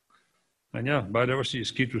 And yeah, biodiversity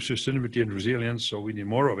is key to sustainability and resilience, so we need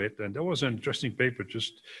more of it. And there was an interesting paper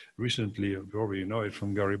just recently, probably you know it,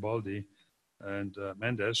 from Garibaldi and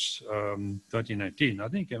Mendes, 2019. I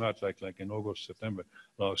think it came out like in August, September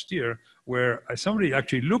last year, where somebody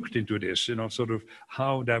actually looked into this, you know, sort of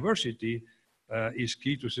how diversity is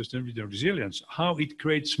key to sustainability and resilience, how it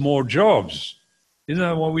creates more jobs. Isn't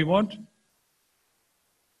that what we want?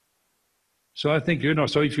 So I think, you know,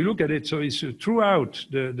 so if you look at it, so it's throughout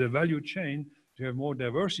the value chain, to have more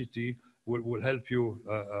diversity will help you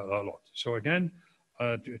a lot. So again,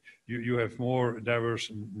 you have more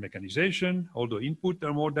diverse mechanization, although input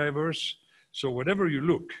are more diverse. So whatever you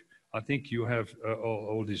look, I think you have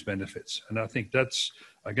all these benefits. And I think that's,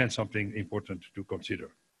 again, something important to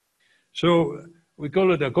consider. So I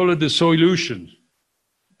call it the solution.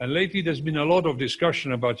 And lately, there's been a lot of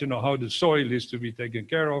discussion about, you know, how the soil is to be taken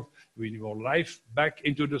care of. We need more life back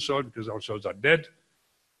into the soil because our soils are dead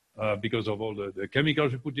because of all the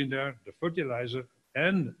chemicals we put in there, the fertilizer,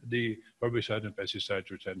 and the herbicide and pesticides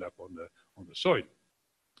which end up on the soil.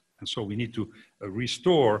 And so we need to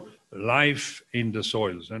restore life in the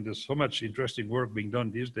soils. And there's so much interesting work being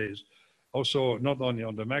done these days, also not only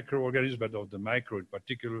on the macroorganisms, but on the micro in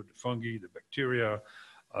particular, the fungi, the bacteria,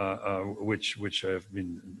 which have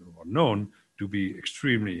been known to be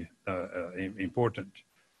extremely important.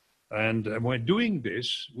 And when doing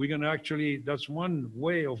this, we're going to actually, that's one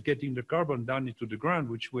way of getting the carbon down into the ground,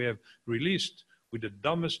 which we have released with the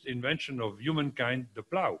dumbest invention of humankind, the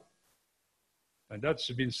plow. And that's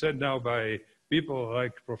been said now by people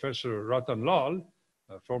like Professor Ratan Lal,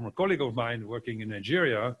 a former colleague of mine working in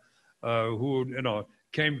Nigeria, who, you know,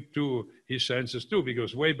 came to his senses too,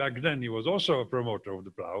 because way back then he was also a promoter of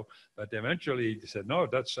the plow, but eventually he said, no,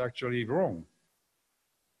 that's actually wrong.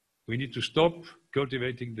 We need to stop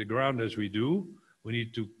cultivating the ground as we do. We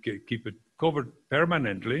need to keep it covered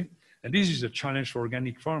permanently. And this is a challenge for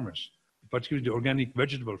organic farmers, particularly the organic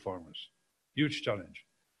vegetable farmers. Huge challenge.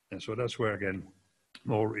 And so that's where, again,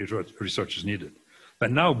 more research is needed.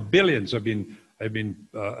 But now billions have been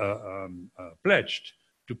pledged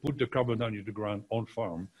to put the carbon down into the ground on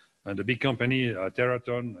farm. And the big company,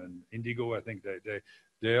 Terraton and Indigo, I think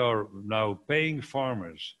they are now paying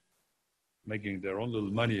farmers, making their own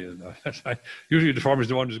little money. And usually the farmer is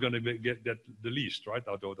the one who's going to get the least, right,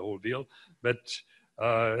 out of the whole deal. But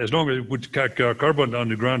as long as we put carbon on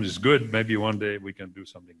the ground is good, maybe one day we can do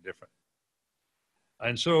something different.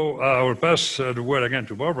 And so I will pass the word again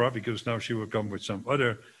to Barbara, because now she will come with some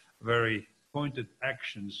other very pointed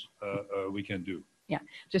actions we can do. Yeah,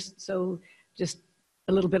 just a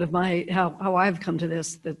little bit of how I've come to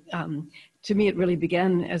this. That to me, it really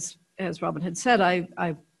began as Robin had said.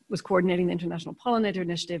 I was coordinating the International Pollinator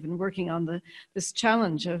Initiative and working on this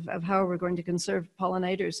challenge of how we're going to conserve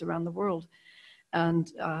pollinators around the world.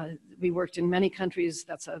 And we worked in many countries.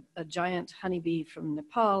 That's a giant honeybee from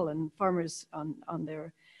Nepal, and farmers on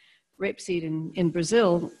their rapeseed in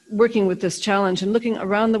Brazil, working with this challenge and looking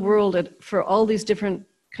around the world for all these different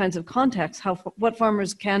kinds of contexts, what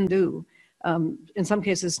farmers can do, in some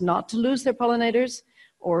cases not to lose their pollinators,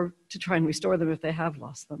 or to try and restore them if they have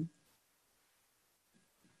lost them.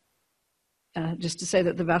 Just to say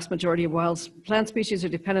that the vast majority of wild plant species are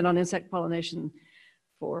dependent on insect pollination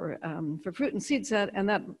for fruit and seed set, and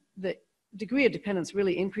that the degree of dependence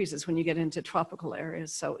really increases when you get into tropical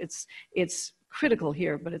areas. So it's critical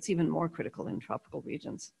here, but it's even more critical in tropical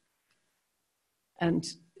regions. And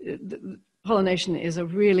pollination is a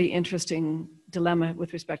really interesting dilemma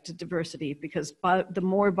with respect to diversity, because the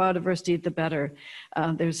more biodiversity, the better.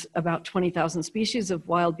 There's about 20,000 species of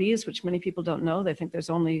wild bees, which many people don't know. They think there's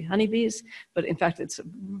only honeybees, but in fact, it's a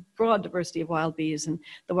broad diversity of wild bees, and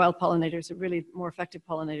the wild pollinators are really more effective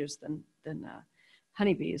pollinators than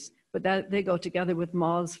honeybees. But they go together with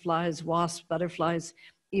moths, flies, wasps, butterflies,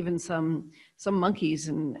 even some monkeys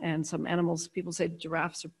and some animals. People say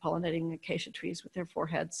giraffes are pollinating acacia trees with their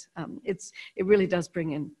foreheads. It really does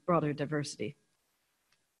bring in broader diversity.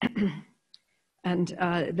 And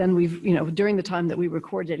then during the time that we were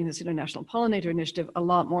coordinating this International Pollinator Initiative, a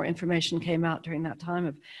lot more information came out during that time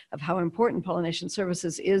of how important pollination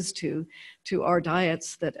services is to our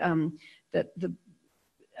diets,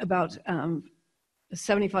 about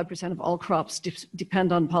 75% of all crops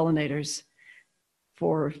depend on pollinators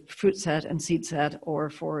for fruit set and seed set, or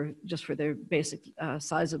just for their basic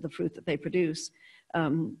size of the fruit that they produce.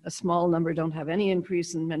 A small number don't have any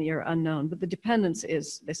increase, and many are unknown. But the dependence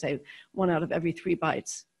is, they say, 1 out of every 3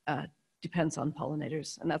 bites depends on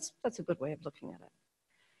pollinators, and that's a good way of looking at it.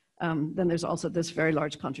 Then there's also this very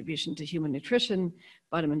large contribution to human nutrition.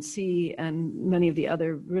 Vitamin C and many of the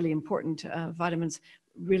other really important vitamins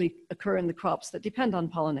really occur in the crops that depend on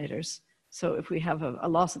pollinators. So if we have a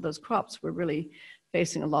loss of those crops, we're really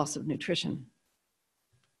facing a loss of nutrition.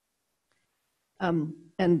 And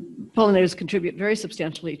pollinators contribute very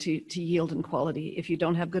substantially to yield and quality. If you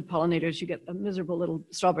don't have good pollinators, you get a miserable little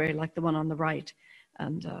strawberry like the one on the right.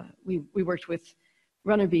 And we worked with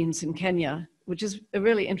runner beans in Kenya, which is a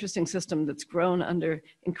really interesting system that's grown under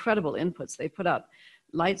incredible inputs. They put out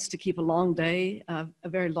lights to keep a long day, a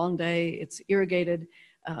very long day. It's irrigated.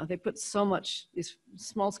 They put so much, these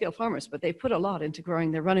small-scale farmers, but they put a lot into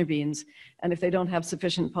growing their runner beans. And if they don't have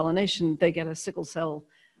sufficient pollination, they get a sickle cell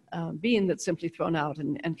bean that's simply thrown out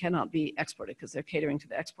and cannot be exported, because they're catering to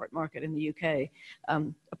the export market in the UK.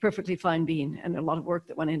 A perfectly fine bean, and a lot of work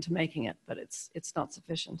that went into making it, but it's not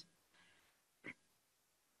sufficient.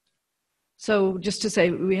 So just to say,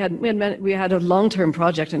 we had a long-term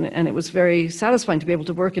project, and it was very satisfying to be able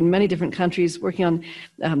to work in many different countries, working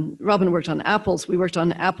on, Robin worked on apples. We worked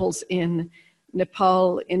on apples in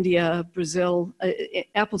Nepal, India, Brazil.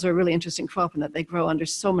 Apples are a really interesting crop in that they grow under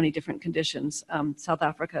so many different conditions, South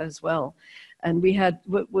Africa as well. And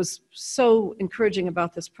what was so encouraging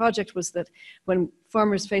about this project was that when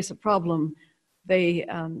farmers face a problem, they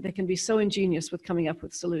can be so ingenious with coming up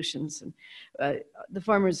with solutions. And the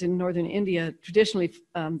farmers in northern India, traditionally,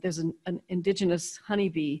 there's an indigenous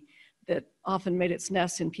honeybee that often made its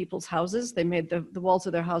nests in people's houses. They made the walls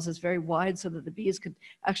of their houses very wide so that the bees could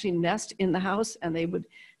actually nest in the house, and they would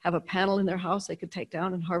have a panel in their house they could take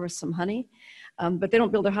down and harvest some honey. But they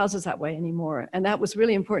don't build their houses that way anymore. And that was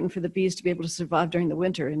really important for the bees to be able to survive during the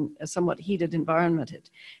winter in a somewhat heated environment.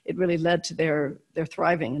 It really led to their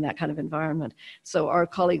thriving in that kind of environment. So our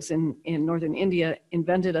colleagues in northern India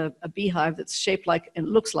invented a beehive that's shaped like and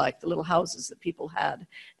looks like the little houses that people had,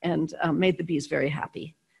 and made the bees very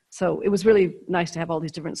happy. So it was really nice to have all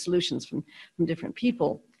these different solutions from different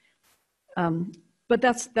people. But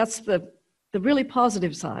that's the really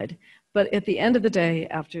positive side. But at the end of the day,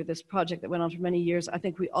 after this project that went on for many years, I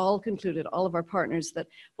think we all concluded, all of our partners, that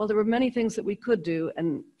while there were many things that we could do,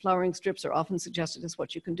 and flowering strips are often suggested as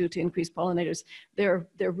what you can do to increase pollinators, they're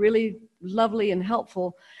really lovely and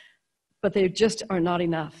helpful, but they just are not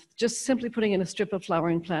enough. Just simply putting in a strip of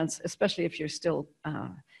flowering plants, especially if you're still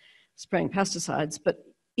spraying pesticides, but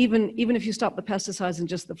even if you stop the pesticides and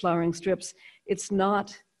just the flowering strips, it's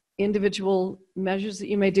not individual measures that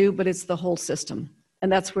you may do, but it's the whole system.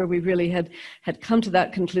 And that's where we really had come to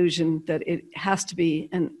that conclusion that it has to be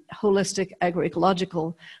an holistic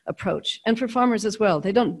agroecological approach. And for farmers as well,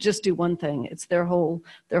 they don't just do one thing, it's their whole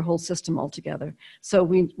system altogether. So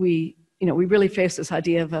we really face this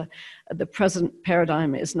idea of the present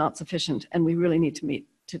paradigm is not sufficient, and we really need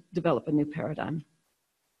to develop a new paradigm.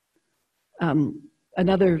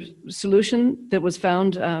 Another solution that was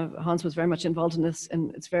found, Hans was very much involved in this,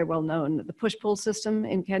 and it's very well known, the push-pull system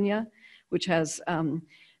in Kenya, which has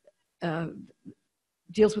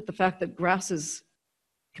deals with the fact that grasses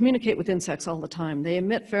communicate with insects all the time. They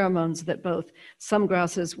emit pheromones that both some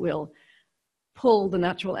grasses will pull the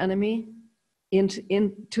natural enemy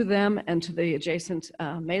into them and to the adjacent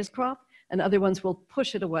maize crop, and other ones will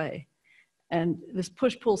push it away. And this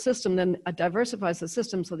push-pull system then diversifies the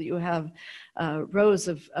system so that you have rows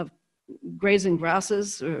of grazing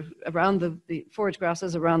grasses around the forage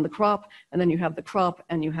grasses around the crop, and then you have the crop,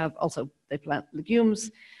 and you have also, they plant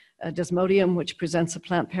legumes, Desmodium, which presents a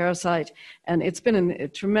plant parasite, and it's been a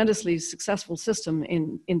tremendously successful system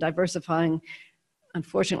in diversifying,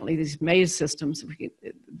 unfortunately, these maize systems.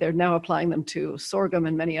 They're now applying them to sorghum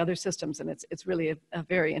and many other systems, and it's really a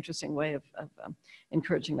very interesting way of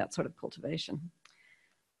encouraging that sort of cultivation.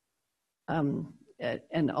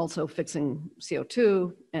 And also fixing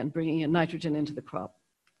CO2 and bringing in nitrogen into the crop.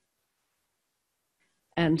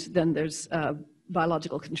 And then there's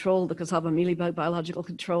biological control, the cassava mealybug biological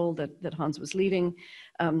control that Hans was leading.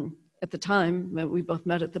 At the time, we both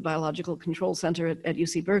met at the Biological Control Center at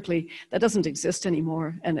UC Berkeley. That doesn't exist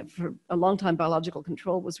anymore. And for a long time, biological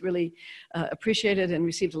control was really appreciated and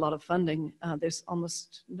received a lot of funding. There's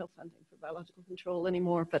almost no funding for biological control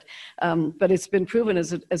anymore, but it's been proven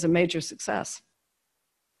as a major success.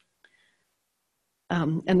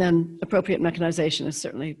 And then appropriate mechanization is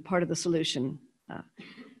certainly part of the solution.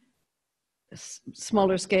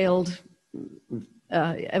 Smaller scaled,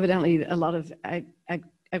 evidently a lot of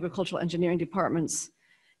agricultural engineering departments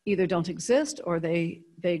either don't exist or they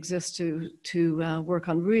exist to work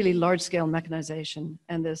on really large scale mechanization.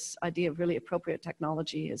 And this idea of really appropriate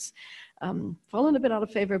technology is fallen a bit out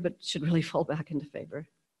of favor, but should really fall back into favor.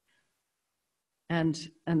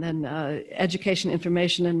 And then education,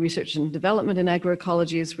 information, and research and development in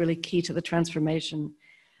agroecology is really key to the transformation.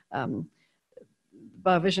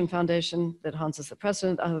 BioVision Foundation, that Hans is the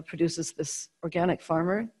president of, produces this organic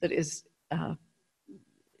farmer that is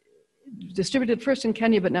distributed first in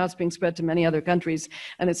Kenya, but now it's being spread to many other countries,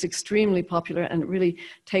 and it's extremely popular, and it really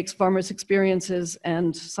takes farmers' experiences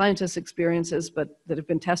and scientists' experiences, but that have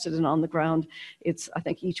been tested and on the ground. It's, I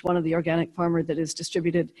think, each one of the organic farmer that is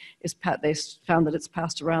distributed they found that it's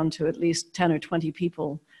passed around to at least 10 or 20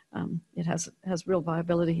 people. It has real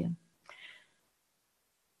viability.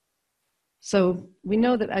 So we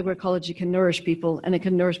know that agroecology can nourish people, and it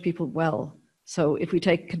can nourish people well. So if we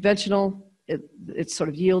take conventional, it sort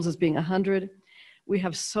of yields as being 100. We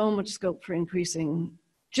have so much scope for increasing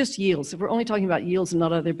just yields. If we're only talking about yields and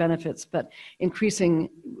not other benefits, but increasing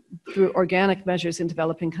through organic measures in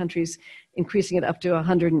developing countries, increasing it up to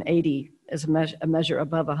 180 as a measure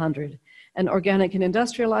above 100. And organic and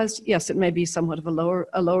industrialized, yes, it may be somewhat of a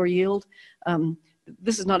lower yield.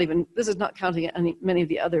 This is not counting many of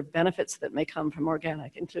the other benefits that may come from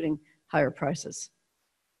organic, including higher prices.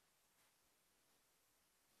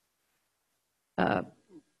 Do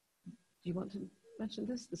you want to mention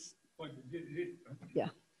this? Yeah.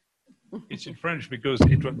 It's in French because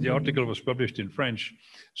the article was published in French.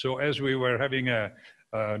 So as we were having an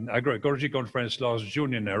agroecology conference last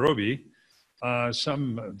June in Nairobi,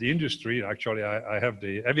 the industry, actually I have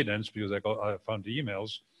the evidence because I found the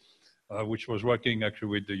emails, which was working actually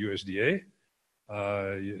with the USDA,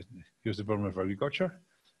 US Department of Agriculture,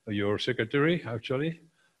 your secretary actually,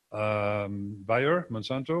 Bayer,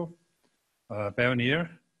 Monsanto, Pioneer,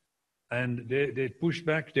 And they pushed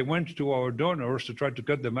back. They went to our donors to try to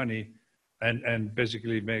cut the money and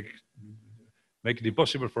basically make it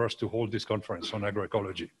impossible for us to hold this conference on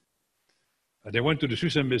agroecology. They went to the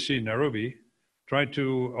Swiss Embassy in Nairobi, tried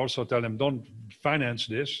to also tell them, don't finance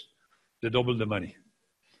this. They doubled the money.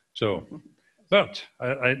 So, but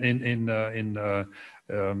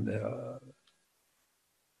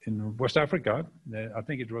in West Africa, I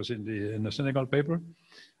think it was in the Senegal paper,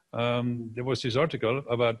 there was this article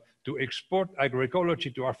about to export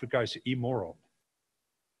agroecology to Africa is immoral.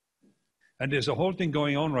 And there's a whole thing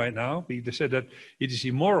going on right now. They said that it is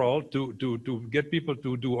immoral to get people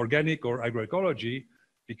to do organic or agroecology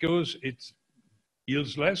because it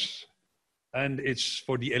yields less and it's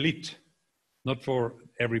for the elite, not for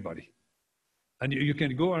everybody. And you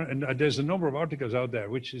can go and there's a number of articles out there,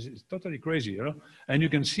 which is totally crazy, you know? And you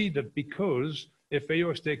can see that because FAO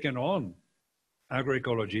has taken on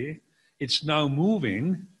agroecology, it's now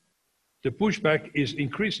moving, the pushback is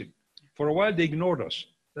increasing. For a while, they ignored us.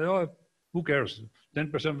 They, oh, who cares?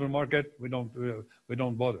 10% of the market, we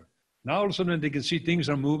don't bother. Now all of a sudden they can see things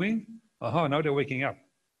are moving. Now they're waking up.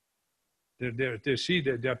 They see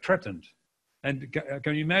that they're threatened. And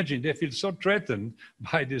can you imagine, they feel so threatened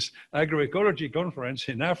by this agroecology conference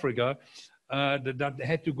in Africa that they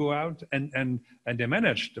had to go out and they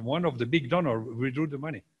managed. One of the big donors withdrew the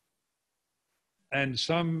money. And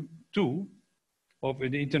two of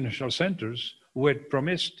the international centers who had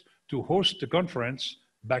promised to host the conference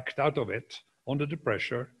backed out of it under the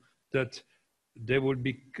pressure that the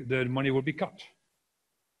money will be cut.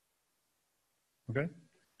 Okay,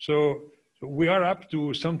 so we are up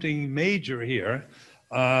to something major here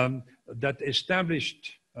that the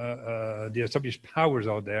established powers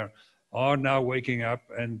out there are now waking up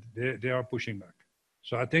and they are pushing back.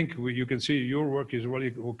 So I think you can see your work is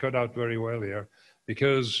really cut out very well here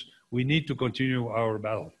because we need to continue our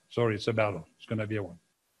battle. Sorry, it's a battle. It's going to be a one.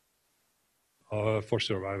 For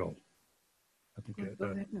survival. I think go ahead. No,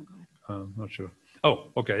 go ahead. I'm not sure. Oh,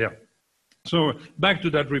 okay, yeah. So back to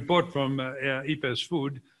that report from IPES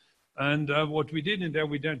Food, and what we did in there,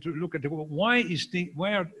 we did to look at why is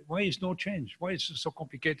no change? Why is it so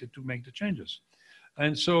complicated to make the changes?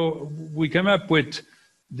 And so we came up with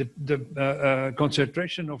the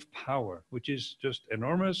concentration of power, which is just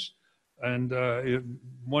enormous. And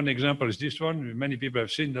one example is this one. Many people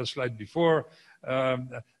have seen that slide before.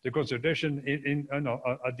 The concentration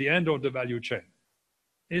at the end of the value chain.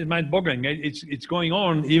 It's mind-boggling. It's going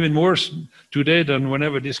on even worse today than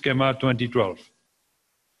whenever this came out 2012.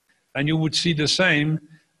 And you would see the same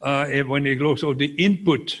when you look at the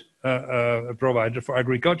input provider for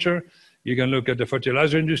agriculture. You can look at the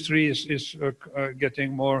fertilizer industry is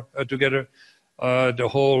getting more together. The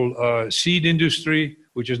whole seed industry,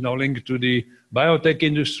 which is now linked to the biotech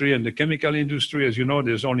industry and the chemical industry. As you know,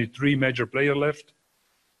 there's only 3 major players left.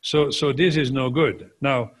 So this is no good.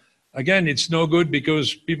 Now, again, it's no good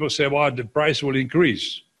because people say, well, the price will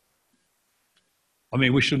increase. I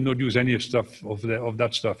mean, we should not use any stuff of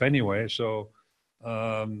that stuff anyway. So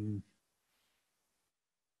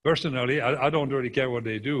personally, I don't really care what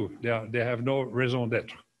they do. They have no raison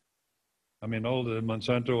d'etre. I mean, all the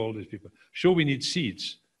Monsanto, all these people. Sure, we need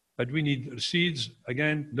seeds, but we need seeds,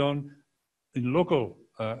 again, done in local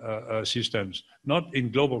systems, not in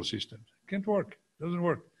global systems. Can't work, doesn't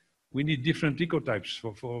work. We need different ecotypes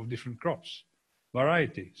for different crops,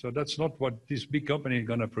 variety. So that's not what this big company is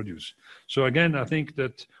gonna produce. So again, I think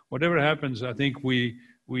that whatever happens, I think we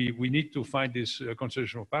need to find this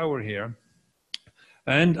concentration of power here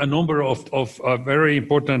and a number of very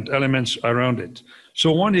important elements around it.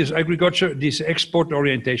 So one is agriculture, this export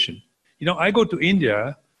orientation. You know, I go to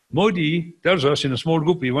India, Modi tells us in a small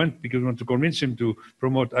group, we went because we want to convince him to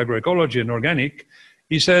promote agroecology and organic.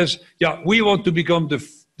 He says, yeah, we want to become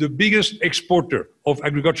the biggest exporter of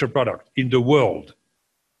agriculture product in the world.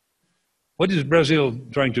 What is Brazil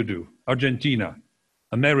trying to do? Argentina,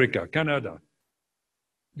 America, Canada.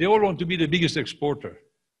 They all want to be the biggest exporter.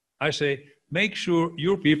 I say, make sure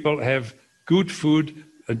your people have good food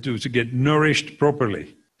and to get nourished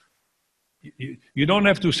properly. You don't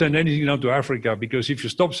have to send anything down to Africa because if you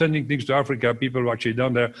stop sending things to Africa, people who are actually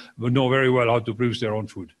down there will know very well how to produce their own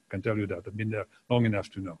food. I can tell you that. I've been there long enough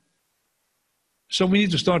to know. So we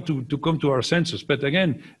need to start to come to our senses. But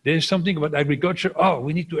again, there's something about agriculture. Oh,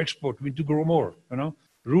 we need to export. We need to grow more. You know,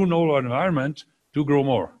 ruin all our environment to grow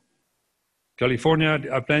more. California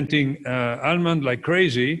are planting almond like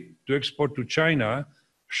crazy to export to China.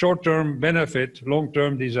 Short-term benefit,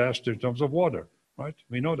 long-term disaster in terms of water. Right?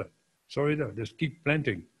 We know that. Sorry, just keep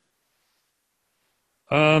planting.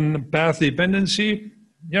 Path dependency.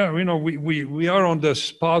 yeah, you know, we are on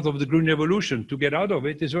this path of the green revolution. To get out of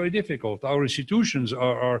it is very difficult. Our institutions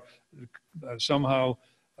are somehow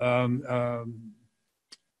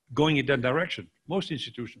going in that direction, most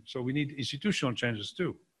institutions. So we need institutional changes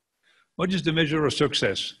too. What is the measure of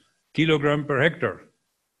success? Kilogram per hectare,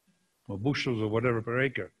 or bushels or whatever per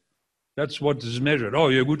acre. That's what is measured. Oh,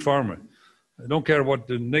 you're a good farmer. I don't care what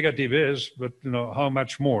the negative is, but you know, how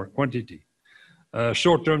much more, quantity.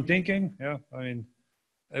 Short-term thinking, yeah, I mean,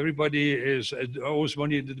 everybody owes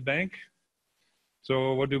money to the bank.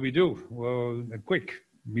 So what do? Well, quick.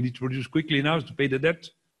 We need to produce quickly now to pay the debt.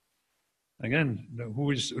 Again,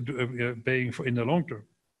 who is paying for in the long term?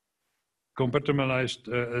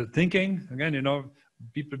 Compartmentalized thinking. Again, you know,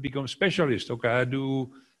 people become specialists. Okay, I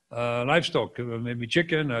do livestock, maybe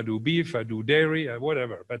chicken. I do beef. I do dairy.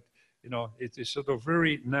 Whatever. But you know, it is sort of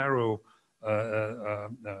very narrow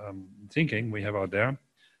thinking we have out there.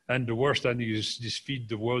 And the worst thing is this feed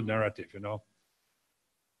the world narrative. You know.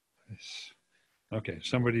 Okay,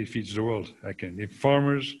 somebody feeds the world. If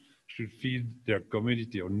farmers should feed their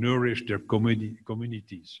community or nourish their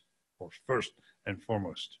communities, or first and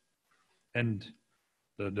foremost. And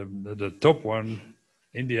the top one,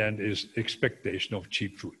 in the end, is expectation of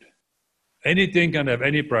cheap food. Anything can have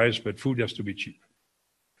any price, but food has to be cheap.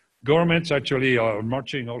 Governments actually are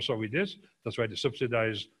marching also with this. That's why they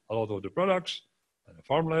subsidize a lot of the products at the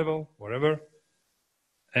farm level, whatever.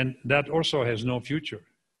 And that also has no future.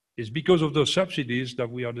 It's because of those subsidies that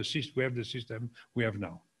we have the system we have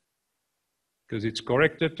now. Because it's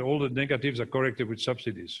corrected, all the negatives are corrected with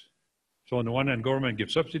subsidies. So on the one hand, government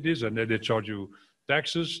gives subsidies and then they charge you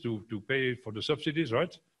taxes to pay for the subsidies,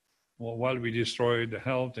 right? While we destroy the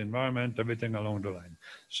health, environment, everything along the line.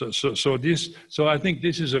 So I think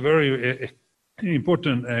this is a very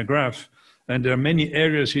important graph, and there are many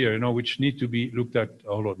areas here, you know, which need to be looked at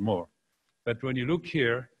a lot more. But when you look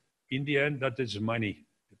here, in the end, that is money.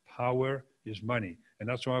 The power is money. And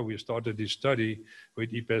that's why we started this study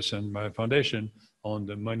with IPES and my foundation on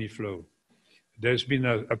the money flow. There's been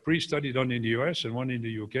a pre-study done in the US and one in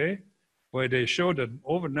the UK, where they showed that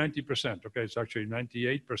over 90%, okay, it's actually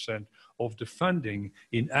 98% of the funding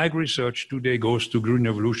in agri-research today goes to green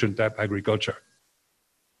revolution type agriculture.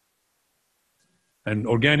 And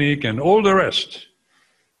organic and all the rest,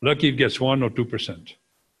 lucky it gets 1 or 2%.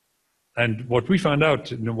 And what we found out,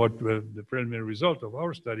 you know, what the preliminary result of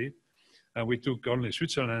our study, and we took only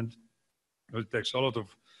Switzerland, it takes a lot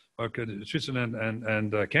of Switzerland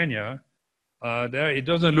and Kenya. There it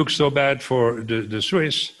doesn't look so bad for the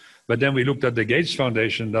Swiss, but then we looked at the Gates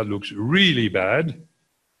Foundation, that looks really bad.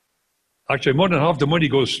 Actually, more than half the money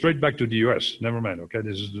goes straight back to the US. Never mind, okay,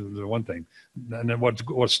 this is the one thing. And then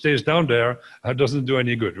what stays down there doesn't do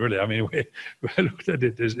any good, really. I mean, we looked at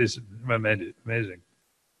it, it's amazing.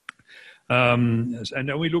 And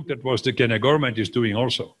then we looked at what the Kenya government is doing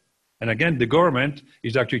also. And again, the government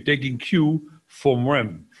is actually taking cue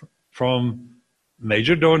from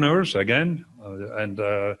major donors, again, and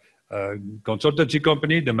consultancy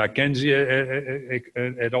company, the McKinsey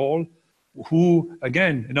et al., who,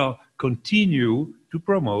 again, you know, continue to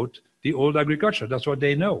promote the old agriculture. That's what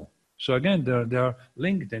they know. So again, they are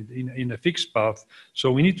linked in a fixed path.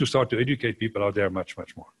 So we need to start to educate people out there much,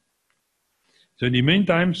 much more. So in the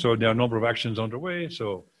meantime, so there are a number of actions underway.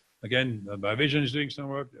 So again, my vision is doing some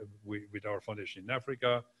work with our foundation in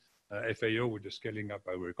Africa, FAO with the scaling up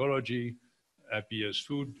agroecology, Happy as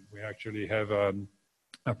Food. We actually have a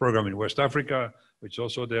program in West Africa, which is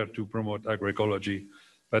also there to promote agroecology.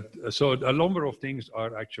 But so a number of things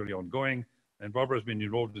are actually ongoing, and Barbara has been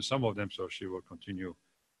involved in some of them, so she will continue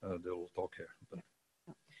the little talk here.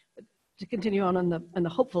 To continue on the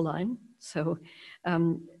hopeful line, so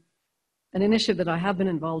an initiative that I have been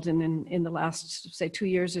involved in the last, say, 2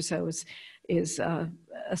 years or so is a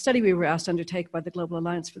study we were asked to undertake by the Global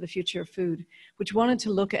Alliance for the Future of Food, which wanted to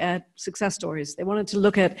look at success stories. They wanted to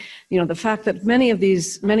look at, you know, the fact that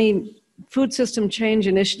many food system change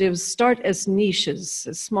initiatives start as niches,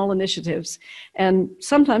 as small initiatives, and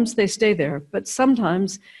sometimes they stay there, but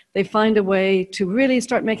sometimes they find a way to really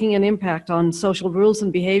start making an impact on social rules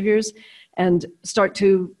and behaviors and start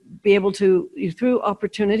to be able to, through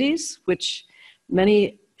opportunities, which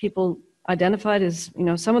many people identified as, you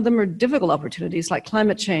know, some of them are difficult opportunities like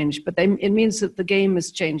climate change, but it means that the game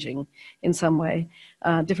is changing in some way.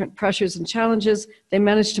 Different pressures and challenges, they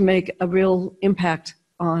managed to make a real impact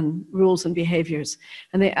on rules and behaviors.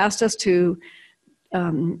 And they asked us to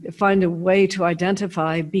find a way to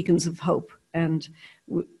identify beacons of hope. And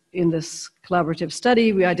in this collaborative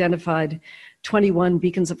study, we identified 21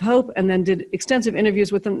 beacons of hope and then did extensive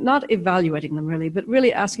interviews with them, not evaluating them really, but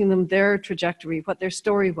really asking them their trajectory, what their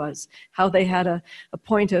story was, how they had a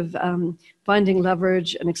point of finding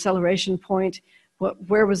leverage, an acceleration point,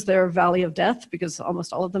 where was their valley of death, because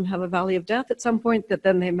almost all of them have a valley of death at some point that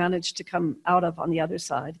then they managed to come out of on the other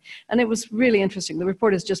side. And it was really interesting. The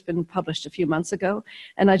report has just been published a few months ago,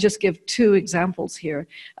 and I just give two examples here.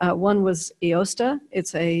 One was Eosta.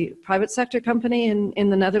 It's a private sector company in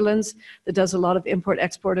the Netherlands that does a lot of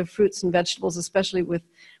import-export of fruits and vegetables, especially with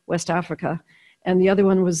West Africa. And the other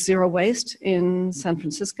one was Zero Waste in San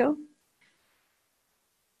Francisco.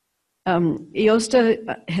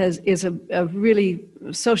 Eosta is a really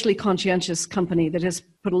socially conscientious company that has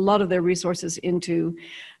put a lot of their resources in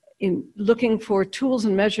looking for tools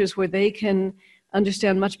and measures where they can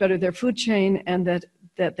understand much better their food chain, and that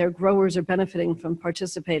their growers are benefiting from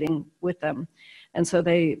participating with them. And so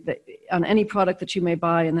they on any product that you may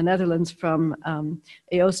buy in the Netherlands from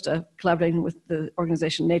Eosta, collaborating with the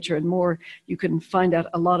organization Nature and More, you can find out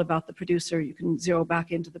a lot about the producer. You can zero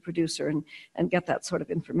back into the producer and get that sort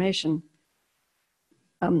of information.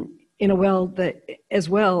 As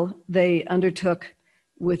well, they undertook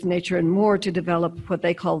with Nature and More to develop what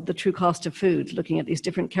they call the true cost of food, looking at these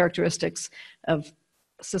different characteristics of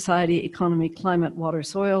society, economy, climate, water,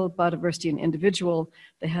 soil, biodiversity, and individual.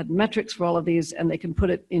 They had metrics for all of these, and they can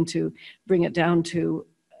bring it down to,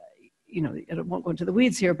 I won't go into the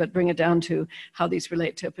weeds here, but bring it down to how these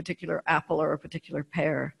relate to a particular apple or a particular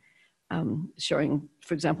pear, showing,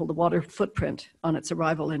 for example, the water footprint on its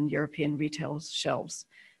arrival in European retail shelves.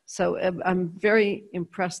 So I'm very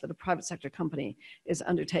impressed that a private sector company is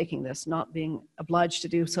undertaking this, not being obliged to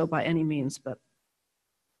do so by any means, but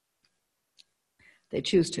they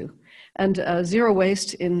choose to. And Zero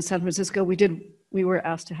Waste in San Francisco, we were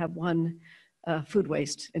asked to have one food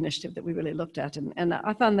waste initiative that we really looked at. And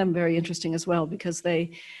I found them very interesting as well, because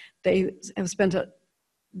they have spent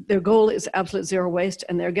their goal is absolute zero waste,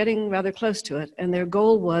 and they're getting rather close to it. And their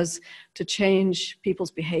goal was to change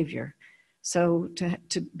people's behavior. So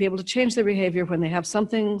to be able to change their behavior when they have some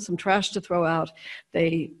trash to throw out,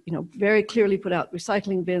 they very clearly put out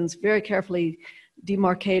recycling bins, very carefully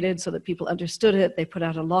demarcated so that people understood it. They put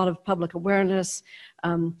out a lot of public awareness.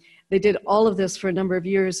 They did all of this for a number of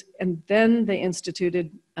years, and then they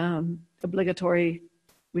instituted obligatory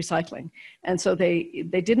recycling. And so they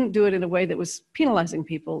didn't do it in a way that was penalizing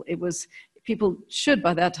people. It was, people should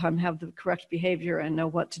by that time have the correct behavior and know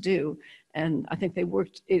what to do. And I think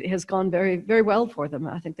it has gone very, very well for them.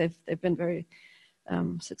 I think they've been very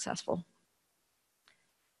successful.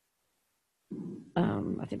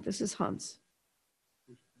 I think this is Hans.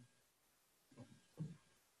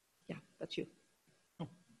 Yeah, that's you.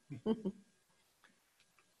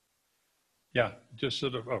 Yeah, just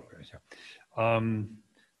sort of, okay, yeah.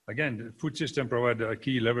 Again, the food system provides a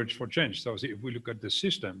key leverage for change. So if we look at the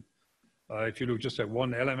system, if you look just at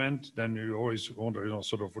one element, then you always wonder,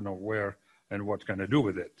 where and what can I do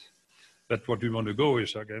with it. But what we want to go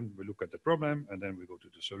is, again, we look at the problem and then we go to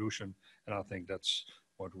the solution. And I think that's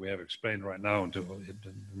what we have explained right now into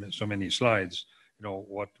so many slides,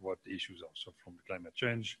 what the issues are. So from the climate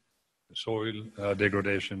change, the soil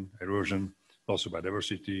degradation, erosion, also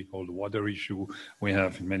biodiversity, all the water issue we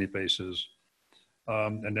have in many places.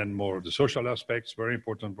 And then more the social aspects, very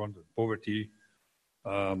important one, the poverty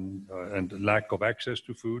and lack of access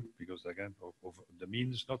to food, because again, of the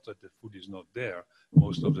means, not that the food is not there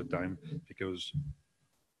most of the time, because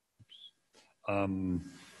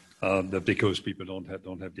because people don't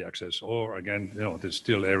have the access, or again, there's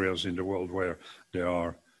still areas in the world where there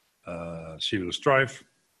are civil strife,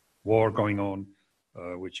 war going on,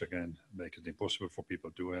 which again make it impossible for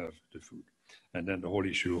people to have the food. And then the whole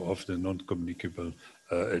issue of the non-communicable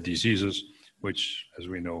diseases, which, as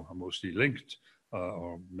we know, are mostly linked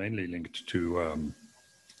or mainly linked to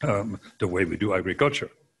the way we do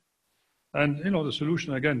agriculture. And the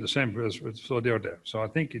solution, again, the same, so they're there. So I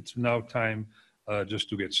think it's now time just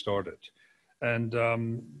to get started. And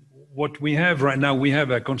what we have right now, we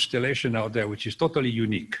have a constellation out there which is totally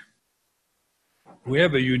unique. We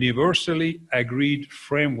have a universally agreed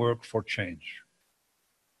framework for change.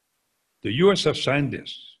 The US have signed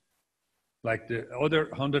this, like the other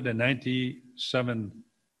 197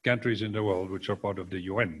 countries in the world which are part of the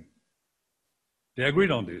UN. They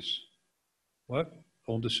agreed on this. What?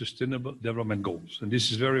 On the Sustainable Development Goals. And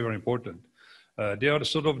this is very, very important. They are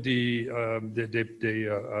sort of they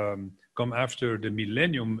come after the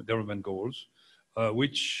Millennium Development Goals,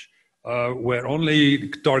 which were only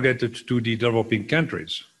targeted to the developing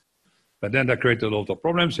countries. But then that created a lot of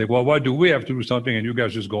problems. Say, well, why do we have to do something and you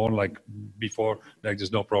guys just go on like before, like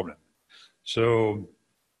there's no problem. So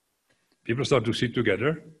people start to sit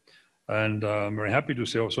together. And I'm very happy to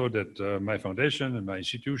say also that my foundation and my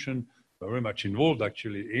institution are very much involved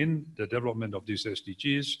actually in the development of these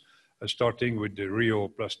SDGs, starting with the Rio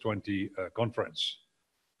 +20 conference.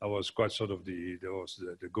 I was quite sort of the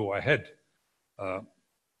go ahead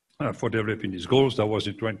for developing these goals. That was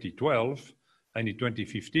in 2012. And in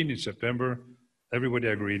 2015, in September, everybody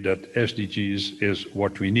agreed that SDGs is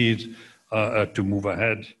what we need to move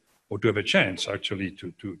ahead or to have a chance actually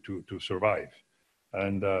to survive.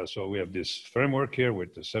 And so we have this framework here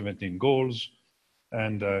with the 17 goals.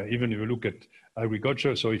 And even if you look at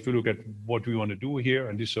agriculture, so if you look at what we want to do here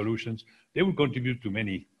and these solutions, they will contribute to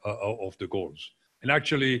many of the goals. And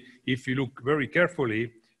actually, if you look very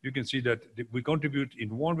carefully, you can see that we contribute in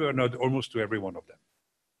one way or another almost to every one of them.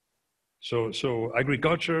 So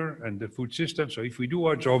agriculture and the food system, so if we do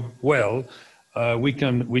our job well, we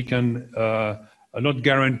can not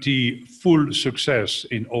guarantee full success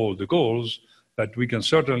in all the goals, but we can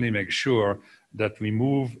certainly make sure that we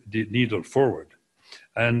move the needle forward.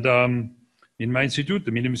 And in my institute,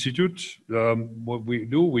 the Millennium Institute, what we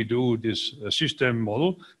do this system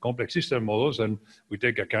model, complex system models, and we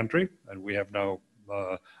take a country, and we have now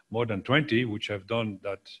more than 20 which have done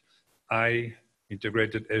that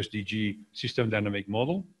integrated SDG system dynamic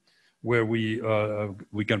model, where we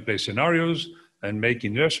can play scenarios and make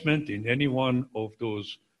investment in any one of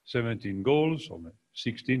those 17 goals, or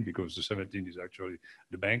 16, because the 17 is actually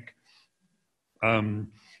the bank.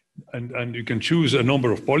 And you can choose a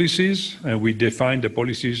number of policies, and we define the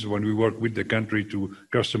policies when we work with the country to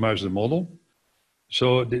customize the model.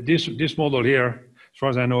 So this model here, as far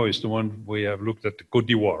as I know, is the one we have looked at, Côte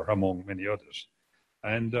d'Ivoire, among many others.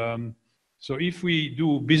 And so if we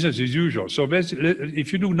do business as usual, so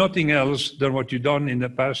if you do nothing else than what you've done in the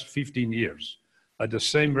past 15 years, at the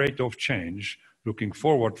same rate of change, looking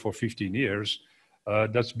forward for 15 years,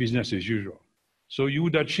 that's business as usual. So you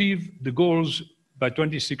would achieve the goals by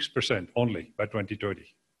 26% only by 2030.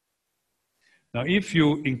 Now, if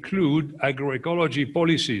you include agroecology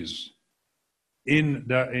policies in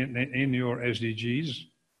your SDGs,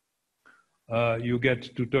 you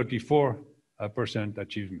get to 34%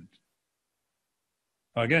 achievement.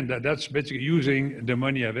 Again, that's basically using the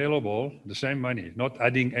money available, the same money, not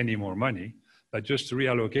adding any more money, but just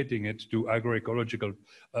reallocating it to agroecological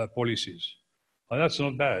policies. That's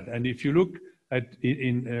not bad. And if you look at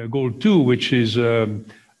in goal 2, which is no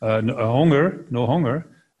hunger,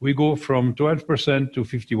 we go from 12% to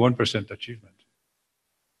 51% achievement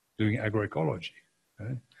doing agroecology.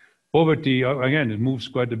 Okay? Poverty, again, it moves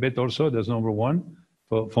quite a bit also. That's number 1.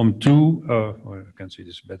 From 2, I can see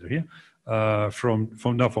this better here, from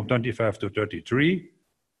 25 to 33.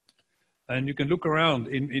 And you can look around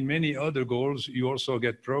in many other goals, you also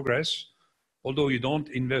get progress, although you don't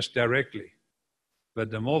invest directly. But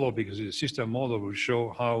the model, because the system model, will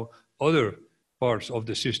show how other parts of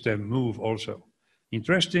the system move also.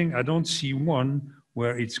 Interesting, I don't see one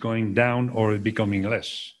where it's going down or becoming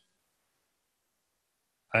less.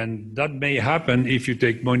 And that may happen if you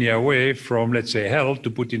take money away from, let's say, health to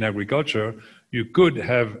put in agriculture. You could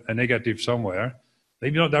have a negative somewhere,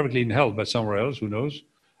 maybe not directly in health, but somewhere else, who knows?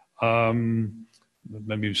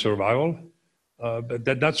 Maybe survival. But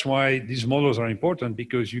that's why these models are important,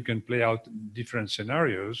 because you can play out different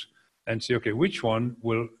scenarios and say, okay, which one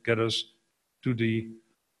will get us to the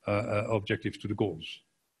objectives, to the goals?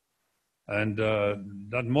 And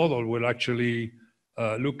that model will actually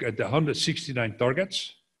look at the 169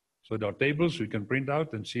 targets. So there are tables we can print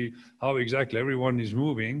out and see how exactly everyone is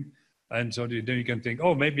moving. And so then you can think,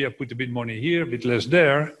 oh, maybe I put a bit money here, a bit less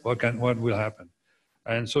there. What will happen?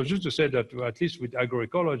 And so just to say that, at least with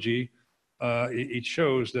agroecology, it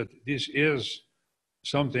shows that this is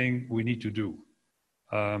something we need to do,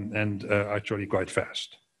 and actually quite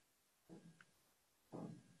fast.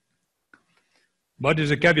 But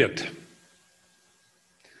there's a caveat.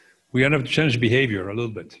 We have to change behavior a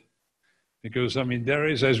little bit. Because, I mean, there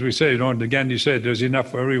is, as we say, Gandhi said, there's enough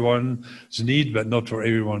for everyone's need, but not for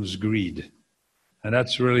everyone's greed. And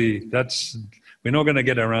we're not going to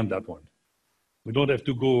get around that one. We don't have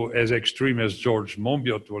to go as extreme as George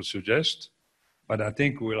Monbiot will suggest, but I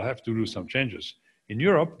think we'll have to do some changes. In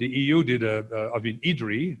Europe, the EU did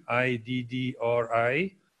IDRI,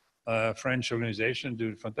 I-D-D-R-I, French organization,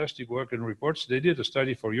 did fantastic work and reports. They did a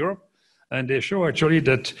study for Europe, and they show actually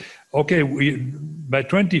that, okay, by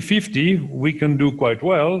 2050, we can do quite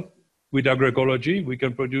well with agroecology. We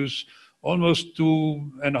can produce almost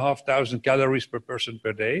 2,500 calories per person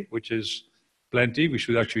per day, which is plenty. We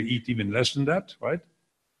should actually eat even less than that, right?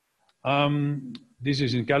 This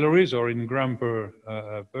is in calories or in gram per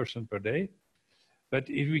person per day. But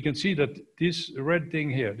if we can see that this red thing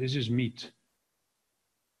here, this is meat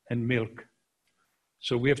and milk.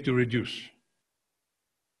 So we have to reduce.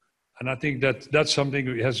 And I think that that's something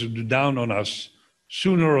that has to do down on us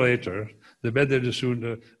sooner or later, the better, the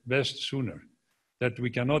sooner, best sooner. That we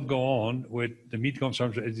cannot go on with the meat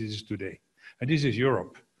consumption as it is today. And this is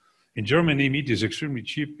Europe. In Germany, meat is extremely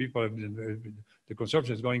cheap. People have the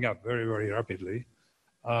consumption is going up very, very rapidly.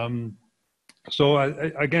 So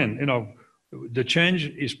again, you know, the change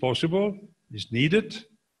is possible, is needed,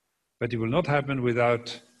 but it will not happen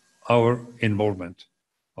without our involvement,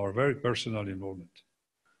 our very personal involvement.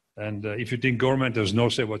 And if you think government has no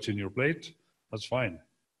say what's in your plate, that's fine.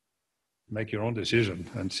 Make your own decision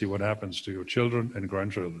and see what happens to your children and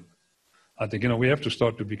grandchildren. I think, you know, we have to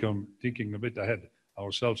start to become thinking a bit ahead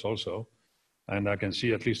ourselves also. And I can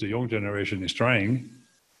see at least the young generation is trying.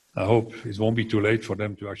 I hope it won't be too late for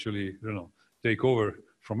them to actually, you know, take over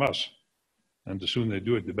from us. And the sooner they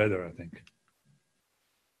do it, the better, I think.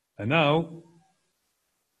 And now,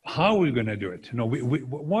 how are we going to do it? You know,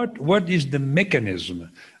 what is the mechanism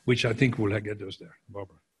which I think will get us there,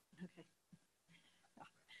 Barbara? Okay.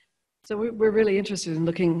 So we're really interested in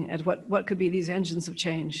looking at what could be these engines of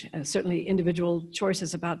change. Certainly individual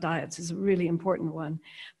choices about diets is a really important one.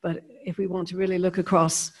 But if we want to really look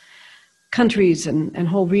across countries and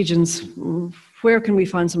whole regions, where can we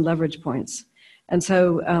find some leverage points? And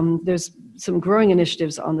so there's some growing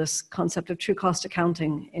initiatives on this concept of true cost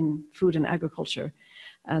accounting in food and agriculture.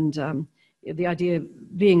 And the idea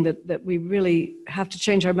being that we really have to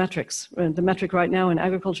change our metrics. The metric right now in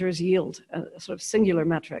agriculture is yield, a sort of singular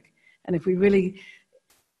metric. And if we really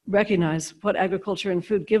recognize what agriculture and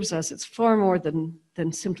food gives us, it's far more than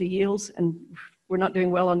simply yields. And we're not doing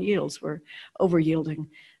well on yields, we're over yielding.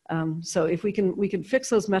 So if we can fix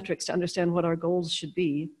those metrics to understand what our goals should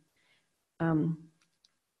be.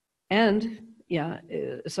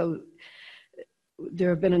 So there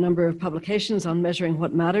have been a number of publications on measuring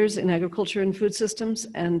what matters in agriculture and food systems.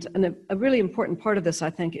 And a really important part of this, I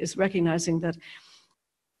think, is recognizing that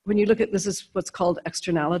when you look at this is what's called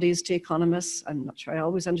externalities to economists. I'm not sure I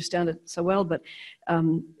always understand it so well, but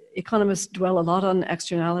economists dwell a lot on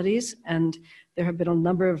externalities, and there have been a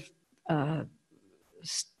number of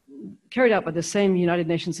carried out by the same United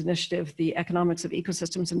Nations initiative, the Economics of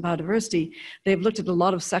Ecosystems and Biodiversity. They've looked at a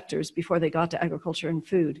lot of sectors before they got to agriculture and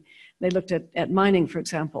food. They looked at mining, for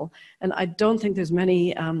example, and I don't think there's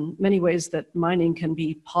many ways that mining can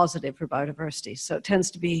be positive for biodiversity. So it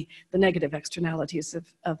tends to be the negative externalities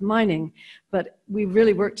of mining. But we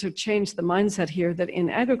really work to change the mindset here that in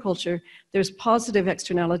agriculture, there's positive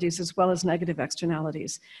externalities as well as negative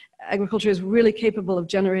externalities. Agriculture is really capable of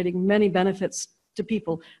generating many benefits to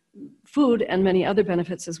people, food and many other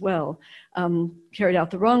benefits as well. Carried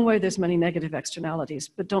out the wrong way, there's many negative externalities,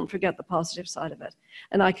 but don't forget the positive side of it.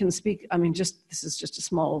 And I can speak, I mean, this is just a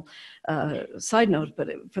small side note, but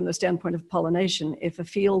from the standpoint of pollination, if a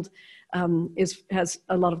field has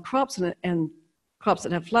a lot of crops in it and crops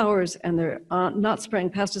that have flowers and they're not spraying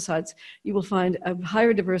pesticides, you will find a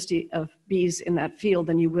higher diversity of bees in that field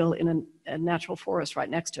than you will in a natural forest right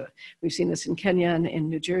next to it. We've seen this in Kenya and in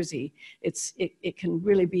New Jersey. It can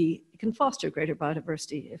really be, it can foster greater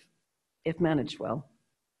biodiversity if managed well.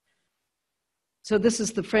 So this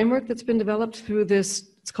is the framework that's been developed through this,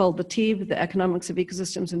 it's called the TEEB, the Economics of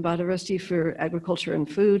Ecosystems and Biodiversity for Agriculture and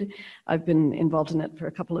Food. I've been involved in it for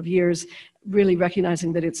a couple of years, really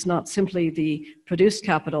recognizing that it's not simply the produced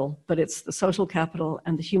capital, but it's the social capital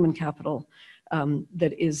and the human capital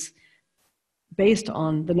that is based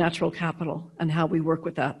on the natural capital and how we work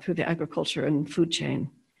with that through the agriculture and food chain.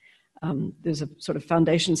 There's a sort of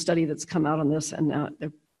foundation study that's come out on this, and now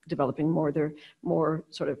they're developing more. They're more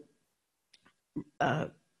sort of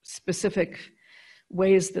specific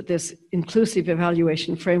ways that this inclusive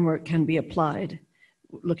evaluation framework can be applied,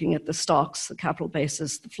 looking at the stocks, the capital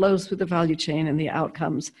basis, the flows through the value chain and the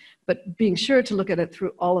outcomes, but being sure to look at it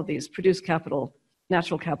through all of these: produced capital,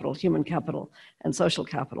 natural capital, human capital, and social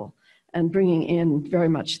capital, and bringing in very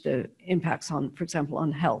much the impacts on, for example,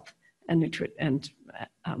 on health and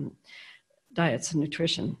diets and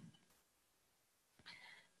nutrition.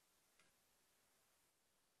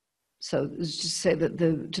 So just to say that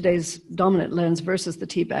today's dominant lens versus the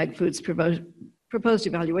TEEB Ag Foods proposed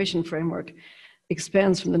evaluation framework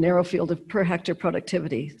expands from the narrow field of per hectare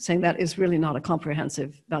productivity, saying that is really not a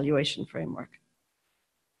comprehensive valuation framework.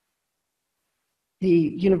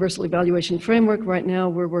 The universal evaluation framework, right now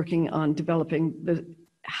we're working on developing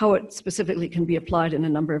how it specifically can be applied in a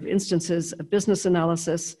number of instances: a business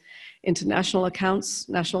analysis, into national accounts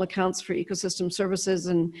for ecosystem services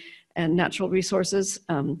and and natural resources.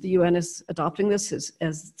 The UN is adopting this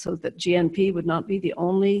as so that GNP would not be the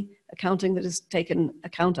only accounting that is taken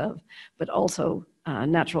account of, but also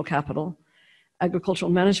natural capital,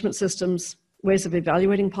 agricultural management systems, ways of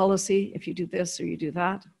evaluating policy, if you do this or you do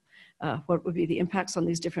that, what would be the impacts on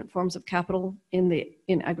these different forms of capital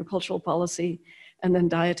in agricultural policy, and then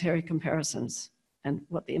dietary comparisons and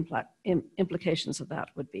what the implications of that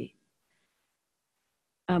would be.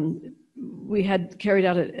 We had carried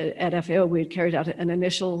out at FAO, we had carried out an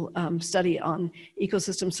initial study on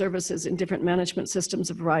ecosystem services in different management systems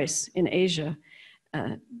of rice in Asia,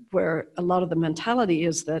 where a lot of the mentality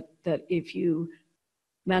is that if you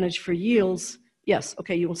manage for yields, yes,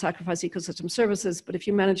 okay, you will sacrifice ecosystem services, but if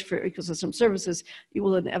you manage for ecosystem services, you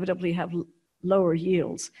will inevitably have lower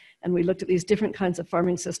yields. And we looked at these different kinds of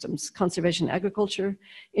farming systems: conservation agriculture,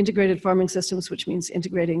 integrated farming systems, which means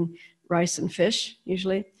integrating rice and fish,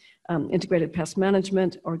 usually, integrated pest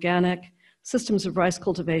management, organic, systems of rice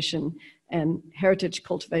cultivation, and heritage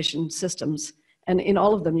cultivation systems. And in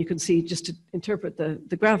all of them, you can see, just to interpret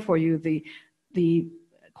the graph for you, the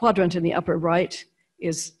quadrant in the upper right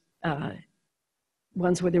is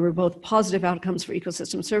ones where there were both positive outcomes for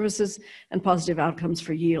ecosystem services and positive outcomes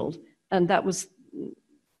for yield. And that was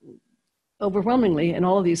overwhelmingly, in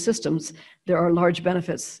all of these systems, there are large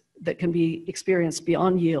benefits that can be experienced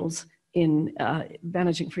beyond yields in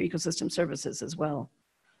managing for ecosystem services as well.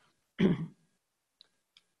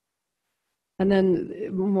 And then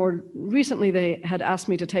more recently, they had asked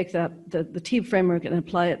me to take the TEEB framework and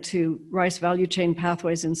apply it to rice value chain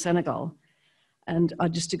pathways in Senegal. And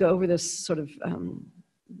just to go over this sort of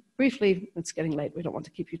briefly, it's getting late, we don't want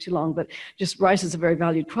to keep you too long, but just rice is a very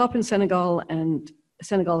valued crop in Senegal, and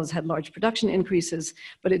Senegal has had large production increases,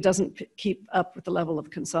 but it doesn't keep up with the level of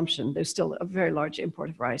consumption. There's still a very large import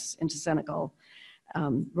of rice into Senegal.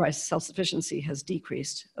 Rice self-sufficiency has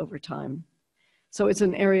decreased over time. So it's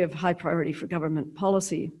an area of high priority for government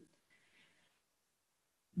policy.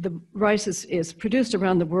 The rice is produced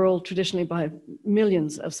around the world traditionally by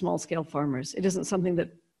millions of small-scale farmers. It isn't something that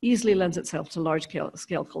easily lends itself to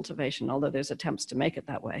large-scale cultivation, although there's attempts to make it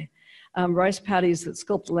that way. Rice paddies that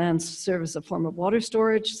sculpt the land serve as a form of water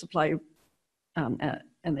storage, supply, and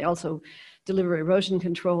they also deliver erosion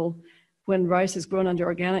control. When rice is grown under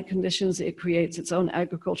organic conditions, it creates its own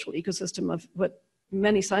agricultural ecosystem of what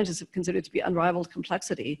many scientists have considered to be unrivaled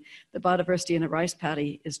complexity. The biodiversity in a rice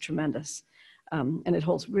paddy is tremendous, and it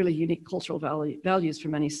holds really unique cultural values for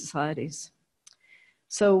many societies.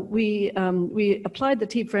 So we applied the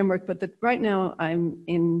TEEB framework, but right now I'm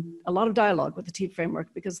in a lot of dialogue with the TEEB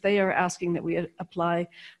framework because they are asking that we apply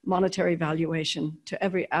monetary valuation to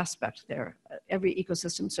every aspect there, every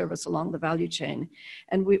ecosystem service along the value chain.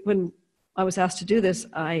 And when I was asked to do this,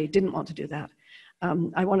 I didn't want to do that.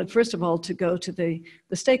 I wanted, first of all, to go to the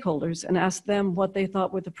stakeholders and ask them what they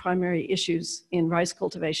thought were the primary issues in rice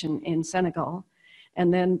cultivation in Senegal,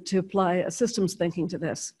 and then to apply a systems thinking to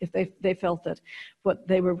this. If they felt that what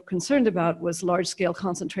they were concerned about was large-scale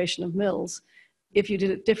concentration of mills, if you did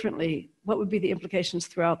it differently, what would be the implications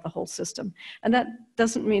throughout the whole system? And that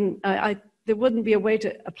doesn't mean, there wouldn't be a way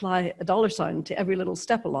to apply a dollar sign to every little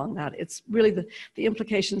step along that. It's really the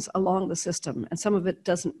implications along the system, and some of it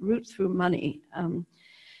doesn't root through money.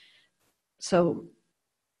 So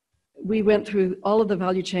we went through all of the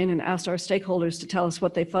value chain and asked our stakeholders to tell us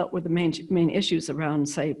what they thought were the main issues around,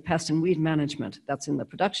 say, pest and weed management. That's in the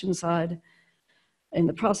production side, in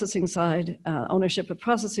the processing side, ownership of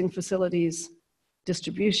processing facilities,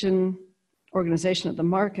 distribution, organization of the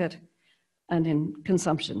market, and in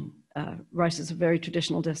consumption. Rice is a very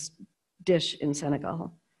traditional dish in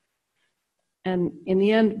Senegal. And in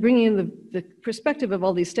the end, bringing in the perspective of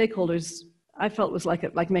all these stakeholders, I felt was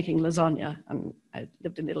like making lasagna. I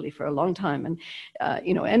lived in Italy for a long time, and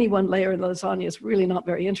any one layer of lasagna is really not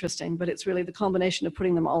very interesting, but it's really the combination of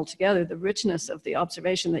putting them all together, the richness of the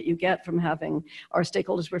observation that you get from having our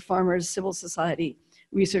stakeholders were farmers, civil society,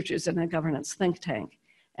 researchers, and a governance think tank.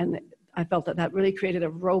 And I felt that really created a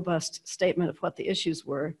robust statement of what the issues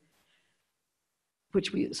were,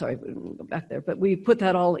 which sorry, we'll go back there, but we put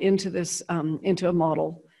that all into this, into a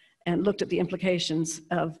model and looked at the implications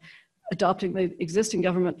of adopting the existing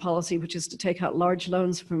government policy, which is to take out large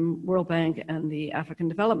loans from World Bank and the African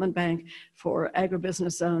Development Bank for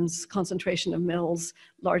agribusiness zones, concentration of mills,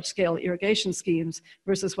 large-scale irrigation schemes,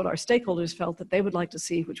 versus what our stakeholders felt that they would like to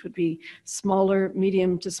see, which would be smaller,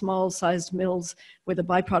 medium to small-sized mills where the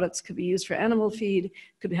byproducts could be used for animal feed,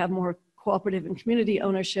 could have more cooperative and community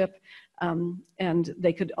ownership, and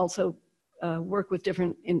they could also work with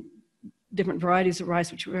different varieties of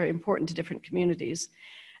rice, which were very important to different communities.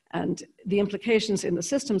 And the implications in the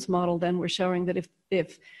systems model then were showing that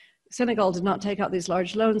if Senegal did not take out these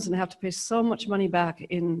large loans and have to pay so much money back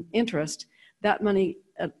in interest, that money,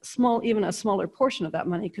 even a smaller portion of that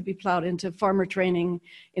money could be plowed into farmer training,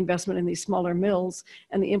 investment in these smaller mills,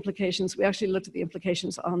 and the implications, we actually looked at the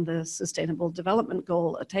implications on the Sustainable Development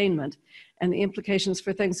Goal attainment, and the implications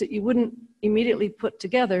for things that you wouldn't immediately put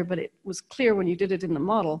together, but it was clear when you did it in the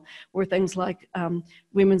model, were things like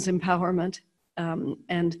women's empowerment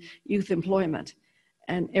and youth employment,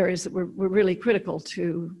 and areas that were really critical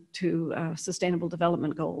to sustainable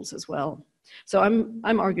development goals as well. So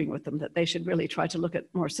I'm arguing with them that they should really try to look at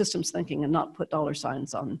more systems thinking and not put dollar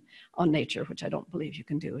signs on nature, which I don't believe you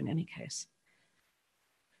can do in any case.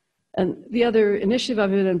 And the other initiative I've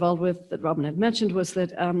been involved with that Robin had mentioned was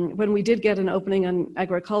that when we did get an opening on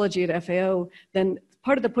agroecology at FAO, then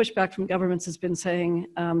part of the pushback from governments has been saying,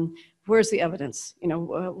 where's the evidence? You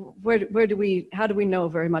know, how do we know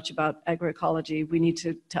very much about agroecology? We need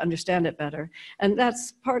to understand it better. And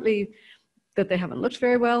that's partly that they haven't looked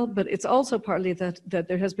very well, but it's also partly that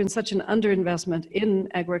there has been such an underinvestment in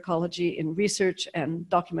agroecology, in research and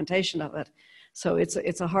documentation of it. So it's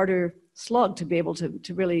a harder slog to be able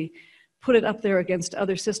to really put it up there against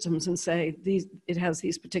other systems and say it has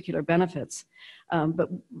these particular benefits. But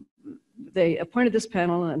they appointed this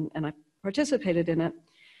panel and I participated in it,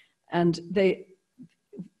 and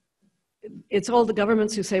it's all the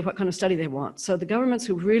governments who say what kind of study they want. So the governments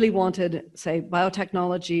who really wanted, say,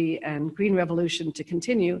 biotechnology and green revolution to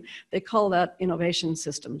continue, they call that innovation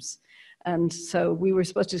systems. And so we were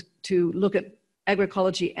supposed to look at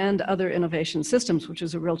agroecology and other innovation systems, which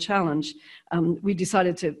was a real challenge. We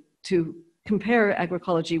decided to compare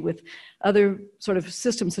agroecology with other sort of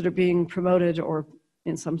systems that are being promoted or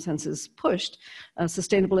in some senses pushed,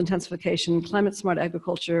 sustainable intensification, climate smart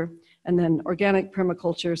agriculture, and then organic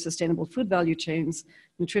permaculture, sustainable food value chains,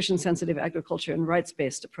 nutrition sensitive agriculture, and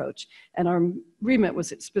rights-based approach. And our remit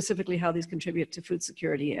was specifically how these contribute to food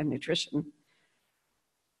security and nutrition.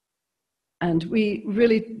 And we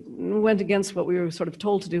really went against what we were sort of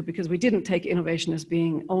told to do because we didn't take innovation as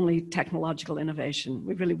being only technological innovation.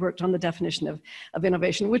 We really worked on the definition of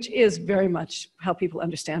innovation, which is very much how people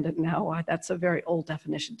understand it now. That's a very old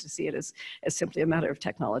definition to see it as simply a matter of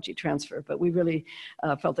technology transfer. But we really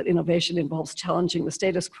felt that innovation involves challenging the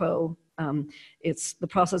status quo. It's the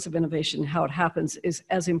process of innovation, how it happens, is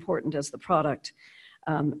as important as the product.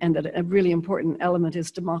 And that a really important element is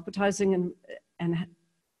democratizing and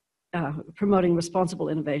promoting responsible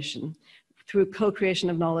innovation through co-creation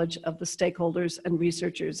of knowledge of the stakeholders and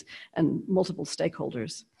researchers and multiple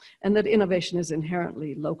stakeholders, and that innovation is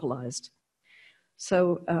inherently localized.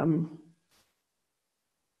 So I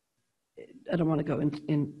don't want to go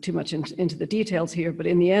in too much into the details here, but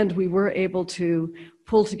in the end, we were able to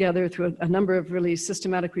pull together through a number of really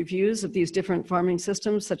systematic reviews of these different farming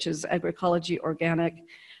systems, such as agroecology, organic,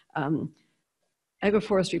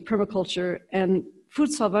 agroforestry, permaculture, and food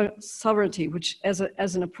sovereignty, which as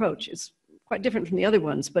an approach is quite different from the other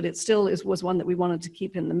ones, but it still was one that we wanted to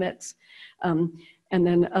keep in the mix. And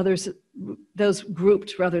then others, those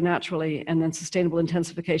grouped rather naturally, and then sustainable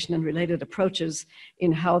intensification and related approaches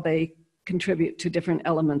in how they contribute to different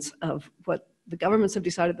elements of what the governments have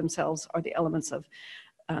decided themselves are the elements of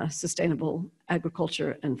sustainable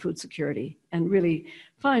agriculture and food security, and really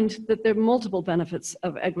find that there are multiple benefits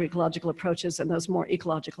of agroecological approaches and those more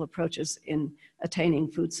ecological approaches in attaining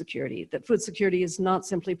food security. That food security is not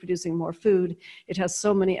simply producing more food, it has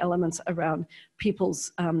so many elements around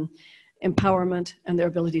people's empowerment and their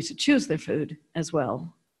ability to choose their food as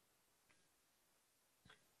well.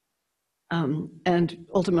 And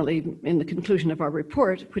ultimately, in the conclusion of our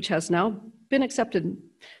report, which has now been accepted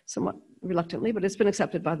somewhat reluctantly, but it's been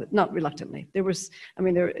accepted by not reluctantly. There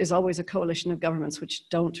is always a coalition of governments which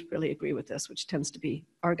don't really agree with this, which tends to be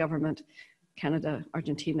our government, Canada,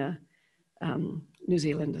 Argentina, New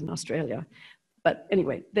Zealand, and Australia. But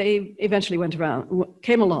anyway, they eventually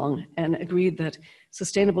came along and agreed that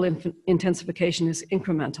sustainable intensification is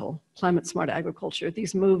incremental, climate smart agriculture.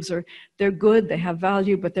 These moves they're good, they have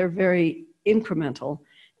value, but they're very incremental.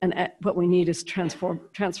 And what we need is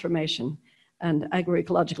transformation. And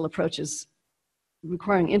agroecological approaches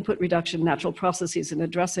requiring input reduction, natural processes, and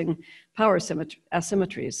addressing power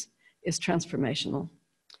asymmetries is transformational.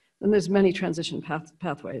 And there's many transition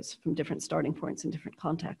pathways from different starting points in different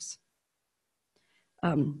contexts.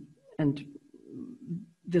 And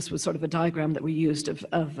this was sort of a diagram that we used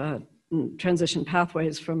of transition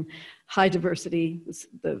pathways from high diversity.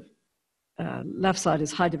 The left side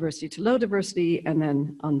is high diversity to low diversity, and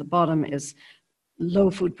then on the bottom is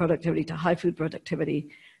low food productivity to high food productivity,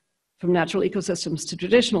 from natural ecosystems to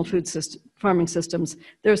traditional farming systems.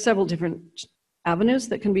 There are several different avenues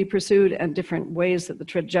that can be pursued and different ways that the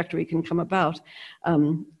trajectory can come about.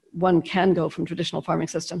 One can go from traditional farming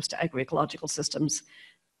systems to agroecological systems.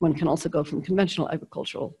 One can also go from conventional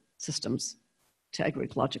agricultural systems to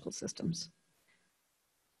agroecological systems.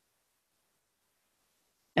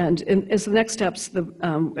 And as the next steps,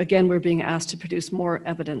 again, we're being asked to produce more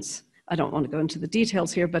evidence. I don't want to go into the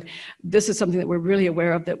details here, but this is something that we're really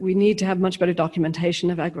aware of, that we need to have much better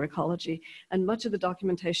documentation of agroecology. And much of the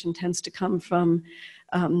documentation tends to come from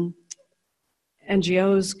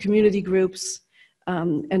NGOs, community groups,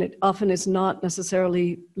 and it often is not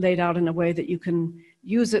necessarily laid out in a way that you can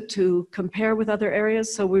use it to compare with other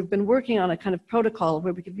areas. So we've been working on a kind of protocol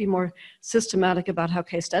where we could be more systematic about how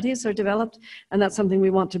case studies are developed. And that's something we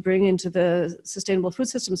want to bring into the Sustainable Food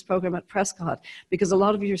Systems program at Prescott, because a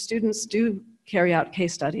lot of your students do carry out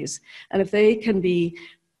case studies. And if they can be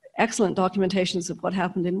excellent documentations of what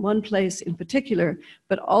happened in one place in particular,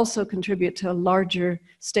 but also contribute to a larger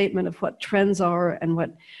statement of what trends are and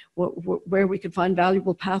where we could find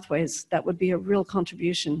valuable pathways, that would be a real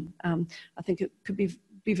contribution. I think it could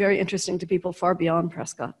be very interesting to people far beyond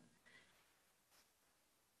Prescott.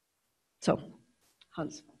 So,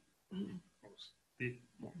 Hans.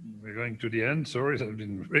 We're going to the end. Sorry, it's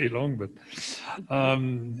been very long, but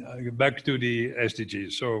back to the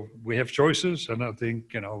SDGs. So we have choices, and I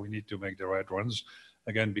think we need to make the right ones.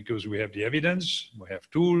 Again, because we have the evidence, we have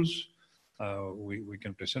tools, we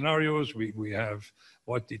can play scenarios, we have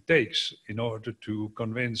what it takes in order to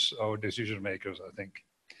convince our decision makers, I think.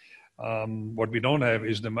 What we don't have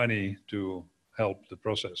is the money to help the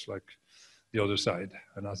process, like the other side.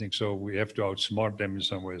 And I think so we have to outsmart them in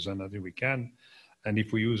some ways, and I think we can. And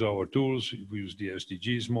if we use our tools, if we use the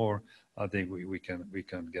SDGs more, I think we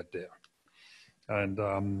can get there. And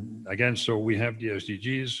again, so we have the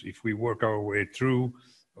SDGs. If we work our way through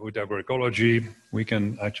with agroecology, we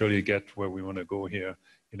can actually get where we want to go here,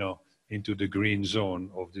 into the green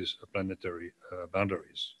zone of these planetary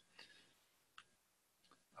boundaries.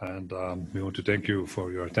 And we want to thank you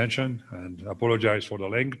for your attention and apologize for the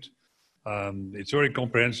length. It's very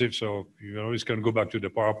comprehensive, so you always can go back to the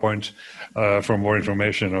PowerPoint for more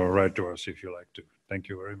information, or write to us if you like to. Thank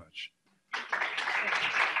you very much.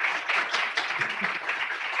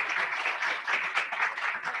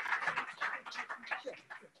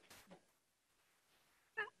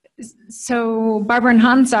 So Barbara and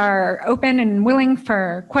Hans are open and willing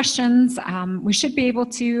for questions. We should be able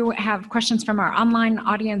to have questions from our online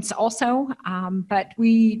audience also, but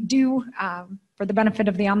we do, for the benefit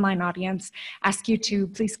of the online audience, ask you to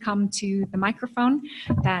please come to the microphone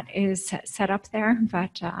that is set up there,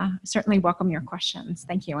 but certainly welcome your questions.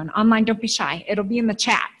 Thank you. And online, don't be shy. It'll be in the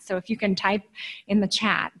chat. So if you can type in the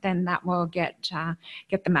chat, then that will get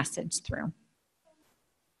the message through.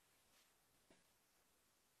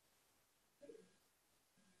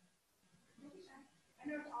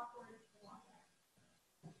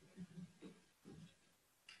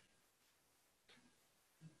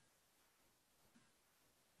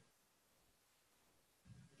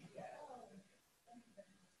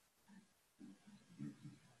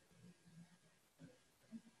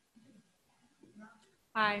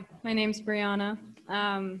 Hi, my name's Brianna.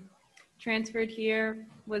 Transferred here,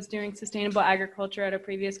 was doing sustainable agriculture at a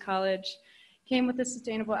previous college. Came with the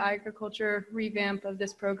sustainable agriculture revamp of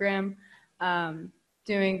this program,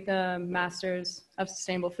 doing the Masters of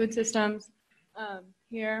Sustainable Food Systems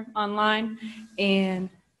here online. And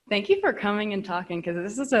thank you for coming and talking,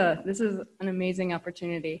 because this is an amazing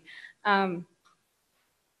opportunity. I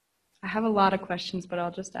have a lot of questions, but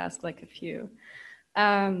I'll just ask like a few.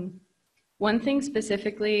 One thing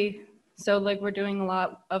specifically, so like we're doing a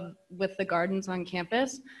lot with the gardens on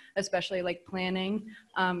campus, especially like planning,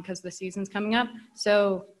 because the season's coming up.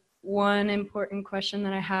 So one important question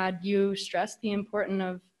that I had, you stressed the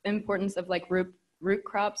importance of like root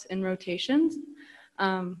crops and rotations.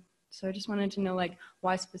 So I just wanted to know like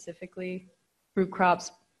why specifically root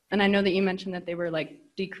crops, and I know that you mentioned that they were like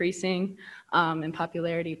decreasing in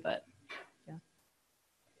popularity, but yeah.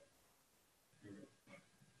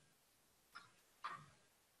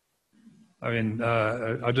 I mean,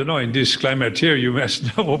 I don't know, in this climate here, you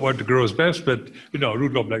must know what grows best, but,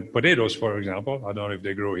 root crop like potatoes, for example, I don't know if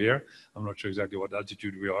they grow here. I'm not sure exactly what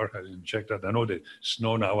altitude we are. I didn't check that. I know the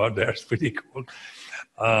snow now out there is pretty cold.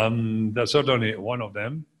 That's certainly one of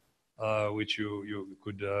them, which you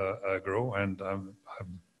could grow. And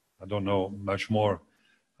I don't know much more,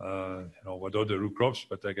 what other root crops,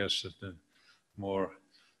 but I guess the more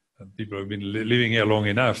people have been living here long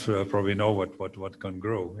enough, probably know what can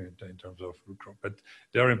grow in terms of root crop. But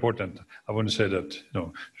they are important. I wouldn't say that,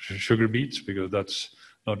 sugar beets, because that's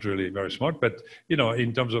not really very smart. But, you know,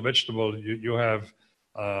 in terms of vegetable, you have,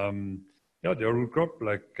 yeah, the root crop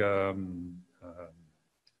like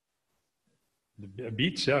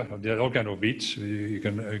beets, yeah, there are all kind of beets you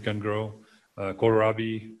can grow,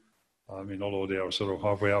 kohlrabi. I mean, although they are sort of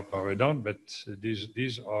halfway up, halfway down, but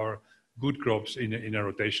these are good crops in a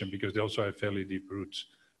rotation because they also have fairly deep roots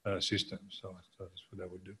system. So that's what I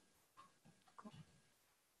would do.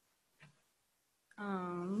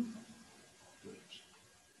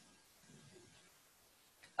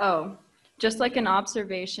 Oh, just like an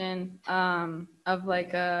observation of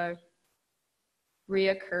like a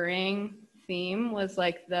reoccurring theme was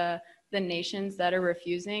like the nations that are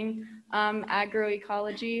refusing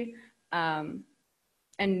agroecology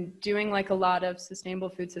and doing like a lot of sustainable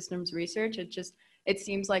food systems research. It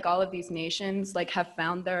seems like all of these nations like have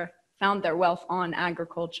found their wealth on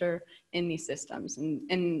agriculture in these systems,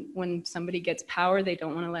 and when somebody gets power, they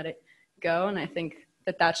don't want to let it go. And I think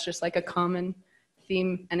that that's just like a common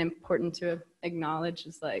theme and important to acknowledge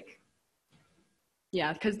is like,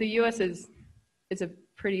 yeah, because the U.S. is a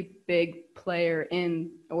pretty big player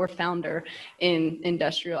in or founder in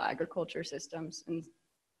industrial agriculture systems, and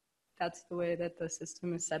that's the way that the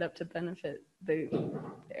system is set up to benefit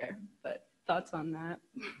there. But thoughts on that?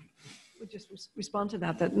 Would just respond to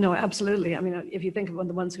that no, absolutely. I mean, if you think of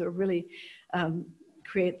the ones who are really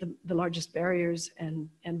create the largest barriers and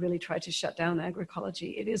really try to shut down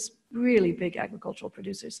agroecology, it is really big agricultural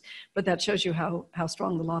producers. But that shows you how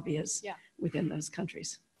strong the lobby is within those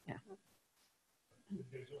countries. Yeah.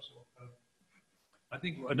 I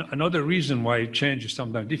think another reason why change is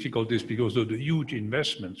sometimes difficult is because of the huge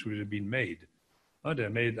investments which have been made.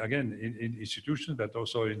 They're made, again, in institutions, but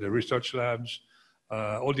also in the research labs,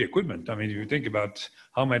 all the equipment. I mean, if you think about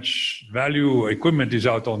how much value equipment is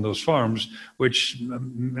out on those farms, which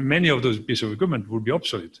many of those pieces of equipment would be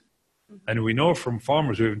obsolete. And we know from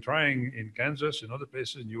farmers who have been trying in Kansas and other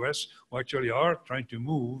places in the US who actually are trying to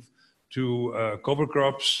move to cover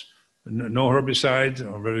crops, no herbicide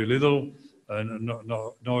or very little,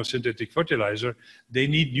 no synthetic fertilizer. They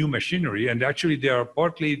need new machinery, and actually they are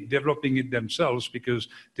partly developing it themselves because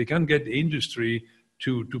they can't get the industry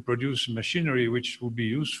to produce machinery which would be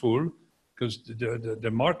useful because the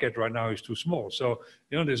market right now is too small. So,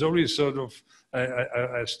 you know, there's always sort of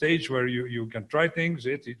a stage where you can try things,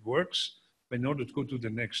 it works, but in order to go to the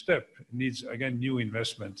next step, it needs, again, new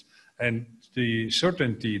investment and the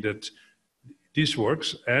certainty that this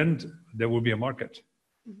works and there will be a market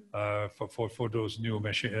for those new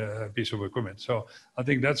piece of equipment. So I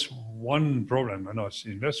think that's one problem. I know it's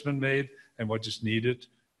investment made and what is needed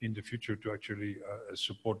in the future to actually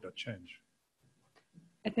support that change.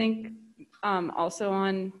 I think also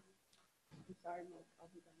on, I'm sorry, I'll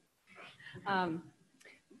be done.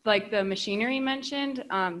 Like the machinery mentioned,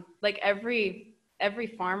 like every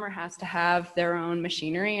farmer has to have their own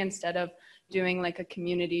machinery instead of doing like a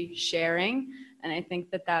community sharing. And I think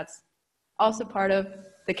that that's also part of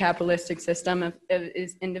the capitalistic system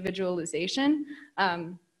is individualization.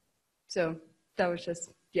 So that was just,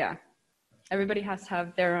 yeah. Everybody has to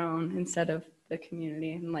have their own instead of the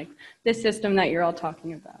community and like this system that you're all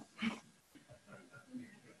talking about.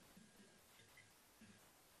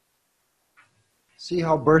 See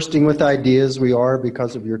how bursting with ideas we are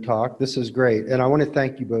because of your talk. This is great. And I want to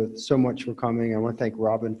thank you both so much for coming. I want to thank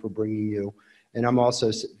Robin for bringing you. And I'm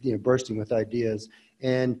also, you know, bursting with ideas.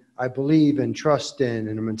 And I believe and trust in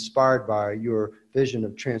and I'm inspired by your vision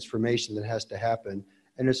of transformation that has to happen.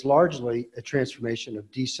 And it's largely a transformation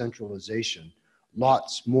of decentralization.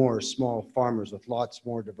 Lots more small farmers with lots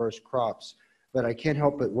more diverse crops. But I can't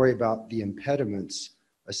help but worry about the impediments,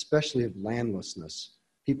 especially of landlessness.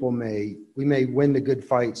 We may win the good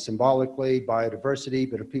fight symbolically, biodiversity,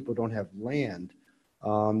 but if people don't have land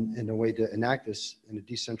and a way to enact this in a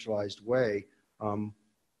decentralized way,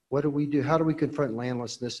 what do we do? How do we confront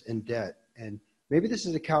landlessness and debt? And maybe this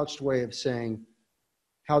is a couched way of saying,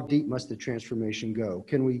 how deep must the transformation go?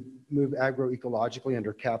 Can we move agroecologically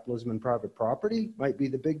under capitalism and private property? Might be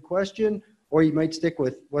the big question. Or you might stick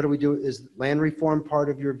with, what do we do? Is land reform part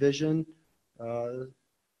of your vision?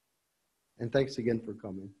 And thanks again for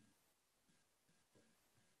coming.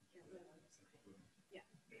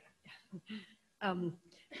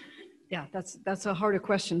 Yeah, that's a harder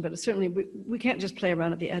question, but certainly we can't just play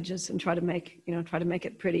around at the edges and try to make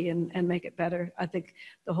it pretty and make it better. I think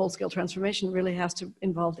the whole scale transformation really has to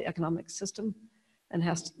involve the economic system and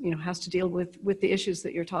has to deal with the issues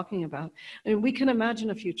that you're talking about. I mean, we can imagine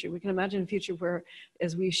a future. We can imagine a future where,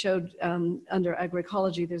 as we showed under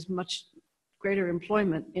agroecology, there's much greater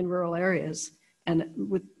employment in rural areas and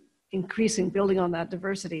with increasing, building on that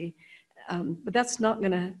diversity. But that's not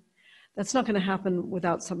going to That's not going to happen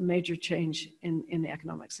without some major change in the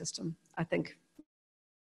economic system. I think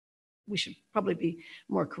we should probably be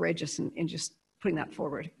more courageous in just putting that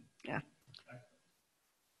forward. Yeah.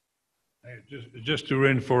 Just to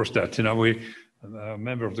reinforce that, I'm a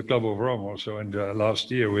member of the Club of Rome also, and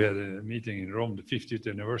last year we had a meeting in Rome, the 50th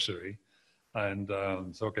anniversary, and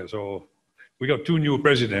so we got two new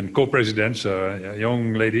co-presidents,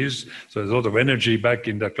 young ladies, so there's a lot of energy back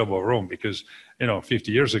in the Club of Rome because,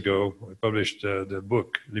 50 years ago, we published the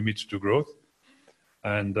book, Limits to Growth,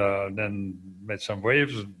 and then made some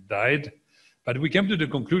waves, died, but we came to the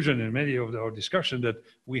conclusion in many of our discussion that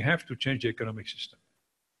we have to change the economic system.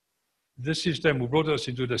 This system who brought us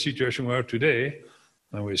into the situation we are today,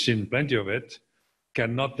 and we've seen plenty of it,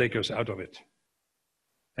 cannot take us out of it.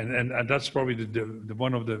 And that's probably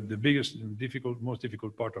one of the biggest, most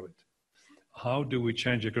difficult part of it. How do we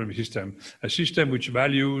change the economic system? A system which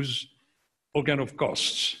values all kind of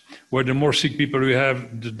costs, where the more sick people you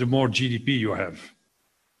have, the more GDP you have,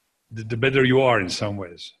 the better you are in some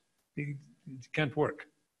ways. It can't work,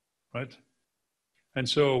 right? And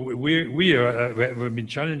so we've been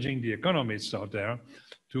challenging the economists out there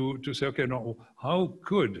to say, okay, no, how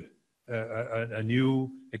could a new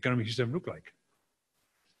economic system look like?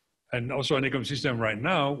 And also an economic system right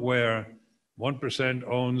now where 1%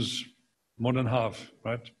 owns more than half,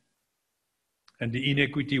 right? And the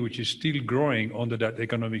inequity which is still growing under that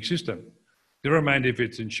economic system. Never mind if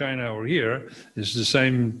it's in China or here, it's the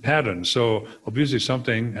same pattern. So obviously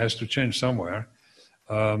something has to change somewhere.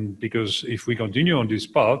 Because if we continue on this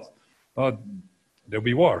path, there'll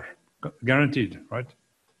be war, guaranteed, right?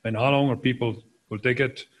 And how long are people will take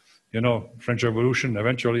it? French Revolution,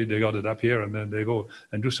 eventually they got it up here and then they go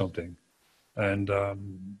and do something. And I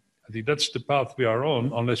think that's the path we are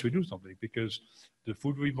on unless we do something, because the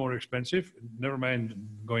food will be more expensive, never mind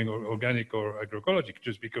going organic or agroecological,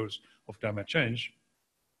 just because of climate change.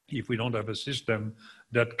 If we don't have a system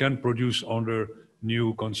that can produce under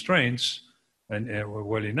new constraints, and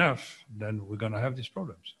well enough, then we're going to have these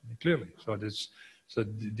problems, clearly. So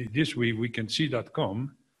this we can see that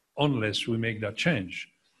come unless we make that change.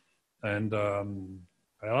 And I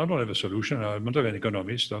don't have a solution. I'm not an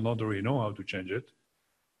economist. I don't really know how to change it.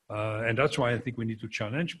 And that's why I think we need to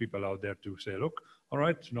challenge people out there to say, look, all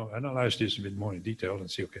right, analyze this a bit more in detail and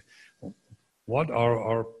see, okay, what are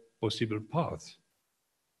our possible paths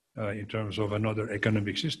in terms of another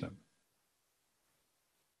economic system?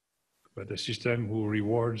 But a system who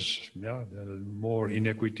rewards more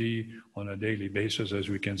inequity on a daily basis, as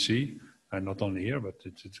we can see, and not only here, but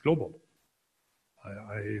it's global.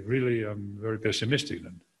 I really am very pessimistic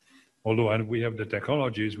then. Although we have the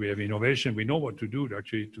technologies, we have innovation, we know what to do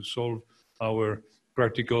actually to solve our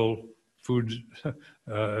practical food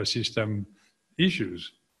system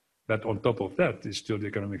issues. But on top of that is still the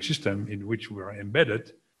economic system in which we are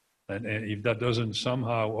embedded. And if that doesn't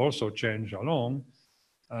somehow also change along,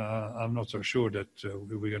 I'm not so sure that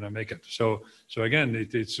we're going to make it. So again,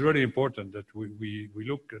 it's really important that we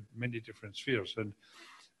look at many different spheres, and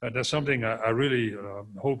that's something I really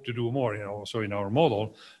hope to do more. Also in our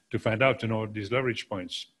model, to find out, these leverage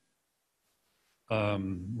points.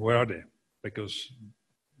 Where are they? Because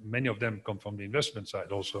many of them come from the investment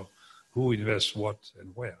side also. Who invests what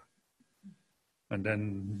and where? And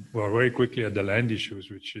then we're very quickly at the land issues,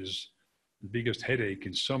 which is the biggest headache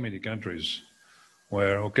in so many countries.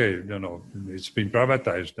 Where, okay, it's been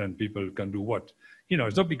privatized and people can do what?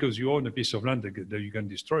 It's not because you own a piece of land that you can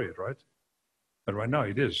destroy it, right? But right now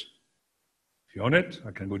it is. If you own it,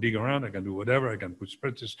 I can go dig around, I can do whatever, I can put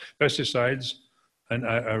pesticides, and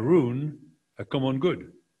I ruin a common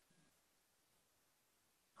good.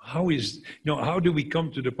 How do we come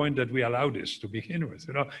to the point that we allow this to begin with?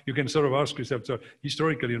 You can sort of ask yourself, so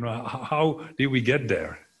historically, how did we get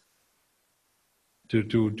there?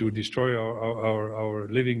 To destroy our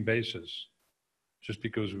living basis just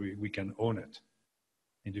because we can own it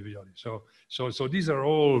individually. So these are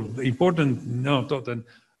all important thought. And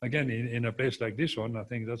again, in a place like this one, I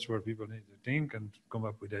think that's where people need to think and come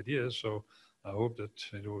up with ideas. So I hope that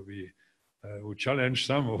it will be will challenge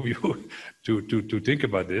some of you to think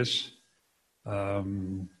about this.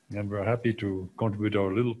 And we're happy to contribute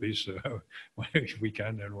our little piece if we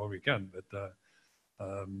can and what we can. But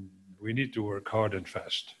we need to work hard and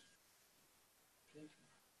fast.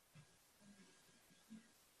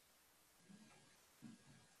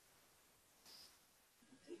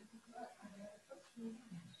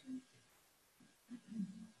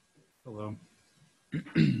 Hello.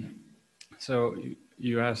 So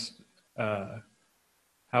you asked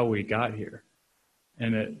how we got here,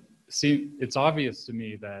 and it's obvious to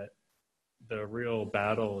me that the real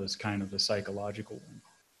battle is kind of the psychological one.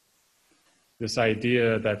 this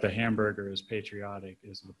idea that the hamburger is patriotic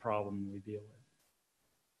is the problem we deal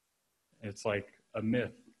with. It's like a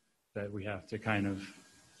myth that we have to kind of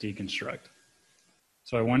deconstruct.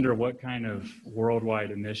 So I wonder what kind of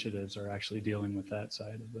worldwide initiatives are actually dealing with that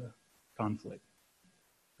side of the conflict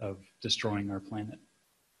of destroying our planet.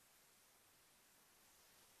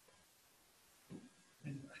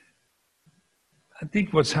 I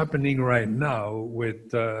think what's happening right now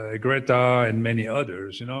with Greta and many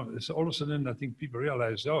others, you know, it's all of a sudden I think people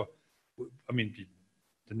realize, oh, I mean,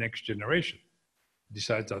 the next generation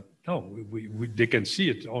decides that, no, they can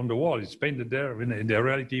see it on the wall. It's painted there in their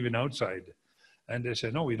reality, even outside. And they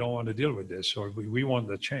say, no, we don't want to deal with this, or we want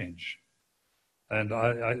the change. And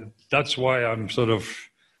that's why I'm sort of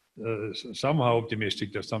somehow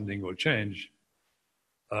optimistic that something will change.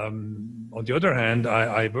 On the other hand,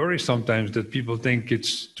 I worry sometimes that people think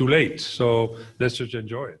it's too late, so let's just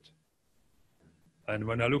enjoy it. And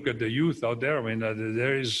when I look at the youth out there, I mean,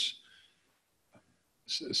 there is,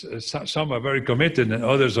 some are very committed and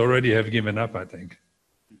others already have given up, I think.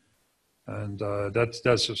 And that's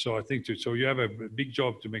so I think, so you have a big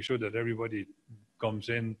job to make sure that everybody comes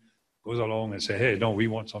in, goes along and say, hey, no, we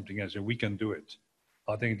want something else and we can do it.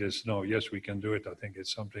 I think there's no, yes, we can do it. I think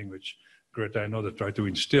it's something which Greta and others try to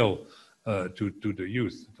instill to the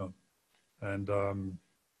youth. And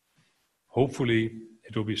hopefully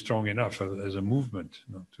it will be strong enough as a movement,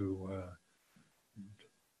 you know,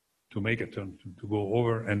 to make it, to go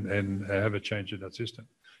over and have a change in that system.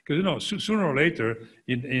 Because, you know, sooner or later,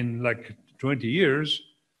 in like 20 years,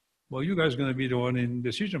 well, you guys are going to be the one in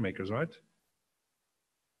decision makers, right?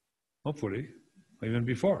 Hopefully, even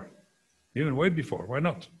before, even way before. Why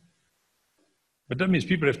not? But that means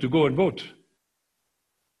people have to go and vote.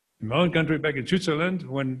 In my own country, back in Switzerland,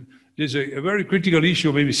 when there's a very critical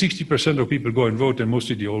issue, maybe 60% of people go and vote, and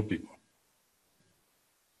mostly the old people.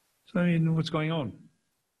 So, I mean, what's going on?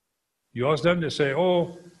 You ask them, they say,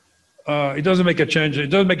 oh, it doesn't make a change, it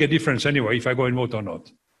doesn't make a difference anyway if I go and vote or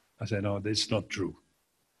not. I say, no, that's not true.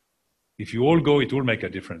 If you all go, it will make a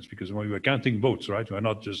difference, because when we were counting votes, right, we're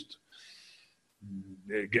not just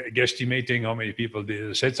guesstimating how many people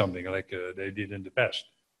said something like they did in the past.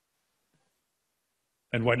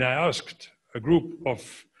 And when I asked a group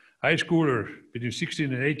of high schoolers between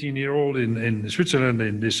 16 and 18-year-old in Switzerland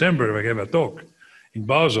in December, I gave a talk in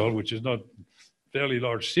Basel, which is not a fairly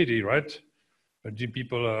large city, right? But the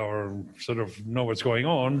people are sort of know what's going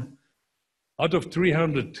on. Out of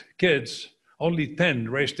 300 kids, only 10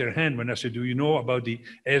 raised their hand when I said, do you know about the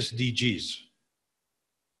SDGs?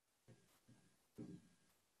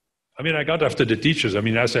 I mean, I got after the teachers.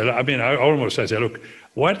 I said, look,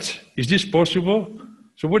 what? Is this possible?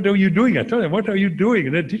 So what are you doing? I told them, what are you doing?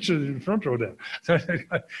 And the teachers in front row there.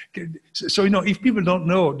 So, you know, if people don't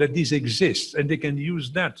know that this exists and they can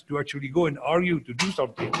use that to actually go and argue to do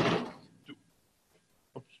something,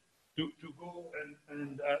 to go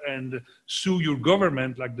and sue your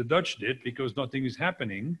government like the Dutch did because nothing is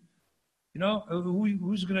happening, you know,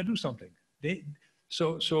 who's going to do something?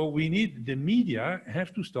 So we need, the media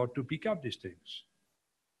have to start to pick up these things.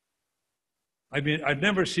 I mean, I've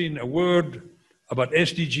never seen a word about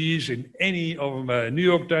SDGs in any of my New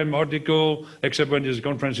York Times article, except when there's a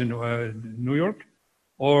conference in New York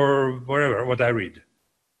or wherever, what I read.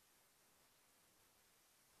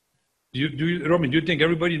 Robin, do you think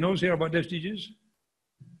everybody knows here about SDGs?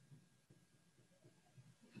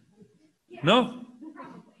 Yeah. No?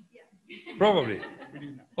 Probably.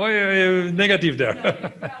 Oh, yeah, negative there.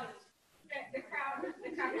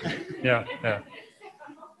 Yeah.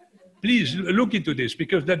 Please look into this,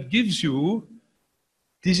 because that gives you,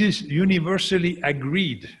 this is universally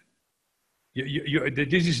agreed.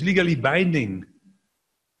 This is legally binding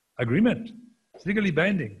agreement. It's legally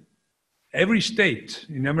binding. Every state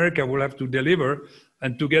in America will have to deliver,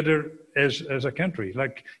 and together as a country.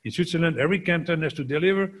 Like in Switzerland, every canton has to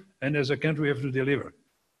deliver, and as a country we have to deliver.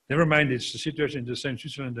 Never mind, it's the situation the same in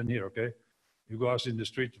Switzerland than here, okay? You go out in the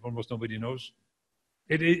street, almost nobody knows.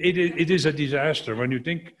 It is a disaster when you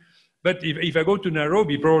think, but if I go to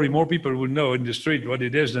Nairobi, probably more people will know in the street what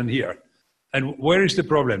it is than here. And where is the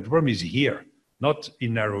problem? The problem is here, not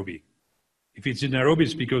in Nairobi. If it's in Nairobi,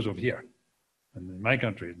 it's because of here. And in my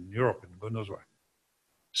country, in Europe, and God knows why.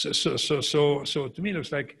 So to me, it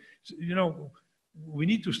looks like, you know, we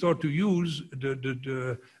need to start to use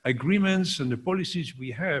the agreements and the policies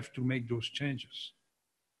we have to make those changes.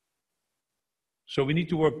 So we need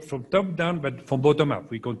to work from top down, but from bottom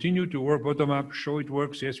up. We continue to work bottom up, show it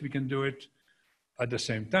works, yes, we can do it. At the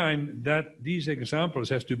same time, that these examples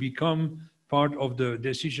have to become part of the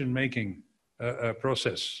decision-making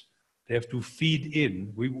process. They have to feed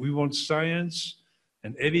in. We want science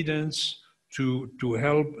and evidence to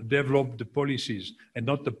help develop the policies and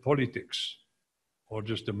not the politics or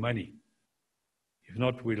just the money. If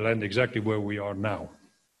not, we land exactly where we are now.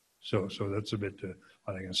 So that's a bit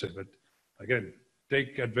what I can say. But again,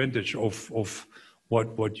 take advantage of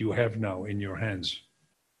what you have now in your hands.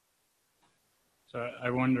 So I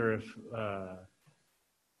wonder if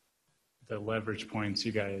the leverage points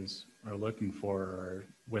you guys are looking for are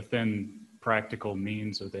within practical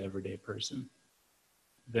means of the everyday person,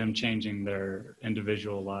 them changing their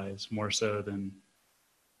individual lives more so than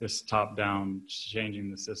this top-down changing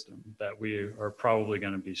the system that we are probably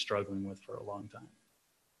going to be struggling with for a long time.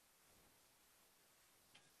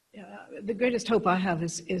 Yeah, the greatest hope I have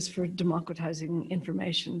is for democratizing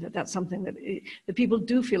information, that's something that people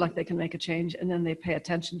do feel like they can make a change, and then they pay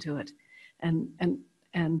attention to it.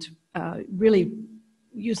 And really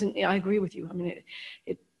using, I agree with you. I mean,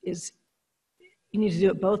 it is, you need to do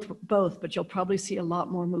it both, but you'll probably see a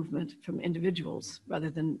lot more movement from individuals rather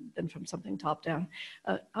than from something top down.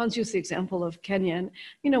 Hans used the example of Kenya,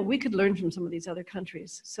 and we could learn from some of these other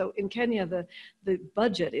countries. So in Kenya, the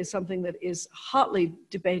budget is something that is hotly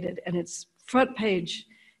debated, and it's front page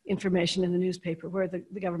information in the newspaper where the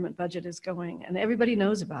government budget is going, and everybody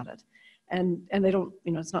knows about it. And they don't,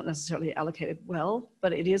 it's not necessarily allocated well,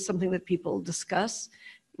 but it is something that people discuss.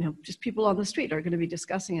 Just people on the street are going to be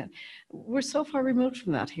discussing it. We're so far removed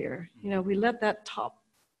from that here. We let that top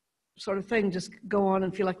sort of thing just go on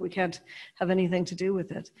and feel like we can't have anything to do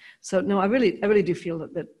with it. So no, I really do feel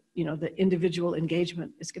that the individual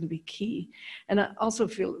engagement is going to be key. And I also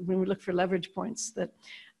feel when we look for leverage points that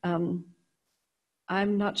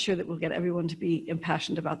I'm not sure that we'll get everyone to be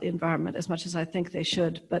impassioned about the environment as much as I think they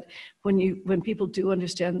should. But when people do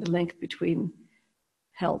understand the link between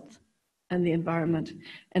health and the environment,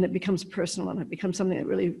 and it becomes personal, and it becomes something that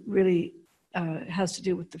really has to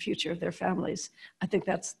do with the future of their families, I think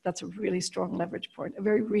that's a really strong leverage point, a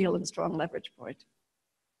very real and strong leverage point.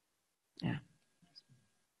 Yeah.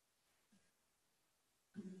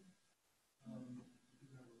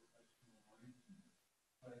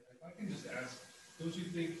 If I can just ask, don't you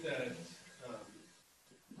think that?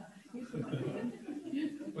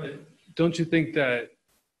 But don't you think that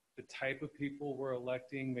the type of people we're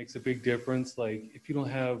electing makes a big difference? Like, if you don't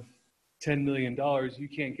have $10 million, you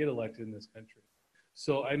can't get elected in this country.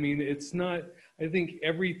 So, I mean, it's not, I think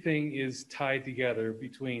everything is tied together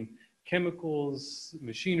between chemicals,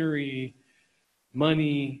 machinery,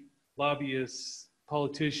 money, lobbyists,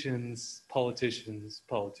 politicians.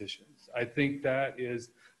 I think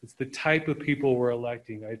it's the type of people we're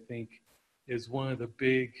electing, I think, is one of the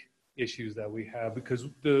big issues that we have, because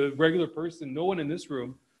the regular person, no one in this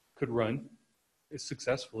room could run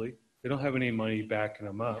successfully. They don't have any money backing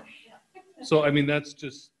them up. So, I mean, that's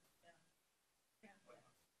just.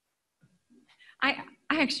 I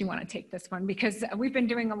actually want to take this one because we've been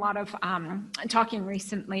doing a lot of talking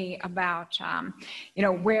recently about,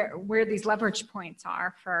 where these leverage points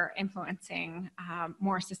are for influencing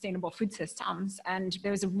more sustainable food systems. And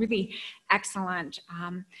there's a really excellent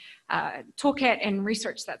toolkit and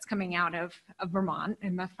research that's coming out of Vermont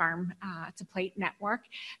in the Farm to Plate Network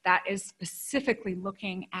that is specifically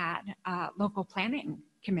looking at local planning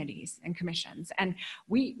committees and commissions. And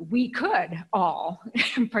we could all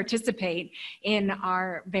participate in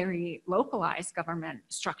our very localized government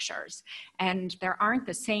structures. And there aren't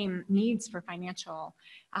the same needs for financial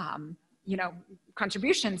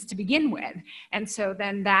contributions to begin with. And so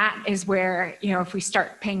then that is where, if we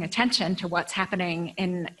start paying attention to what's happening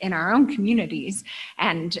in our own communities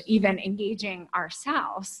and even engaging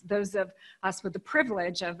ourselves, those of us with the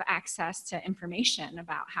privilege of access to information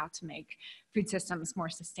about how to make food systems more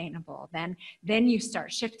sustainable, then you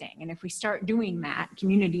start shifting. And if we start doing that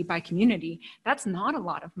community by community, that's not a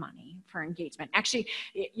lot of money for engagement. Actually,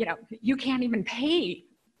 you can't even pay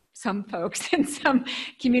some folks in some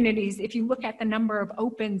communities. If you look at the number of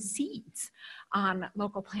open seats on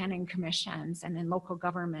local planning commissions and in local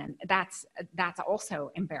government, that's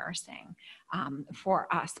also embarrassing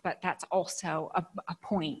for us, but that's also a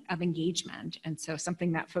point of engagement. And so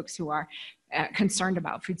something that folks who are concerned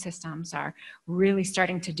about food systems are really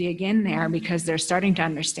starting to dig in there, because they're starting to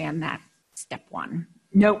understand that step one,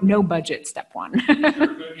 no budget step one.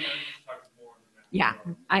 Yeah,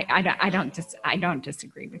 I don't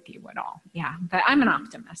disagree with you at all. Yeah, but I'm an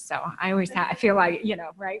optimist, so I feel like,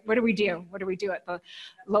 right? What do we do? What do we do at the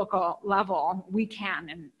local level? We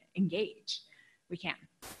can engage. We can.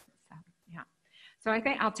 So yeah. So I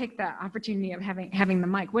think I'll take the opportunity of having the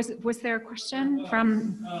mic. Was there a question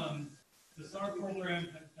from? The STAR program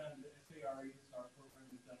has done, the SARE STAR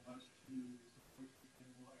program has done much to support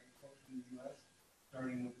sustainable agriculture in the U.S.,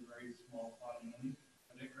 starting with a very small pot of money.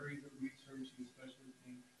 Are there areas of research research you especially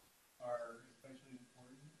think are especially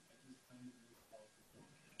important at this time in this policy?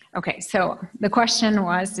 Okay, so the question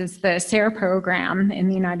was, is the SARE program in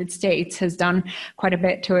the United States has done quite a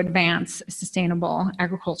bit to advance sustainable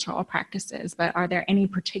agricultural practices, but are there any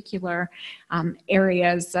particular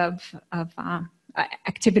areas of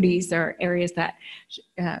activities or areas that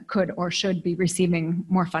could or should be receiving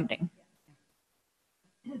more funding?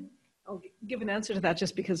 I'll give an answer to that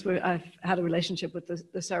just because I've had a relationship with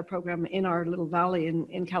the SARE program in our little valley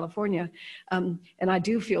in California. And I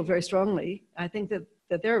do feel very strongly, I think that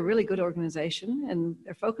they're a really good organization and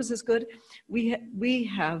their focus is good. We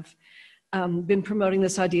have been promoting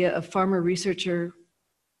this idea of farmer researcher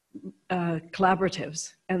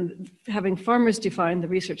collaboratives and having farmers define the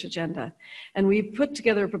research agenda. And we put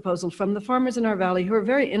together a proposal from the farmers in our valley who are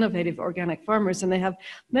very innovative organic farmers, and they have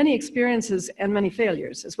many experiences and many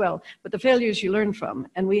failures as well, but the failures you learn from.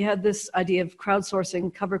 And we had this idea of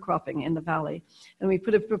crowdsourcing cover cropping in the valley. And we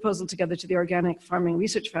put a proposal together to the Organic Farming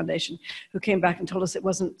Research Foundation, who came back and told us it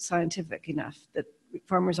wasn't scientific enough, that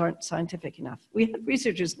farmers aren't scientific enough. We had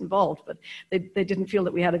researchers involved, but they didn't feel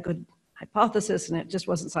that we had a good hypothesis and it just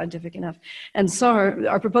wasn't scientific enough. And SAR,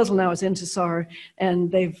 our proposal now is into SAR,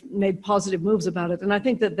 and they've made positive moves about it. And I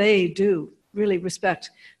think that they do really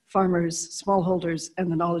respect farmers, smallholders,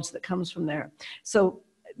 and the knowledge that comes from there. So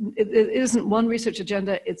it isn't one research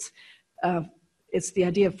agenda, it's the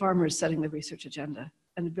idea of farmers setting the research agenda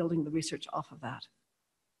and building the research off of that.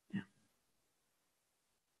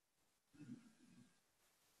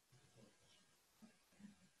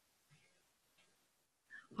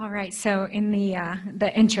 All right, so in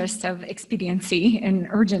the interest of expediency and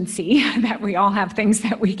urgency, that we all have things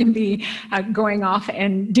that we can be going off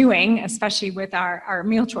and doing, especially with our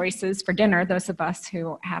meal choices for dinner, those of us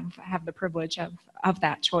who have the privilege of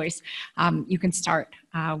that choice, you can start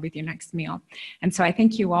with your next meal. And so I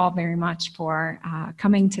thank you all very much for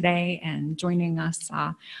coming today and joining us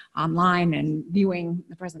online and viewing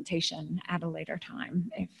the presentation at a later time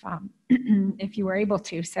if you were able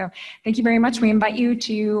to. So thank you very much. We invite you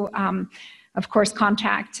to of course,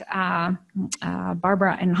 contact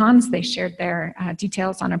Barbara and Hans. They shared their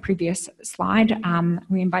details on a previous slide.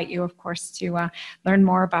 We invite you, of course, to learn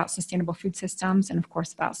more about sustainable food systems and, of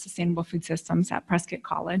course, about sustainable food systems at Prescott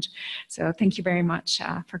College. So thank you very much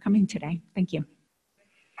for coming today. Thank you.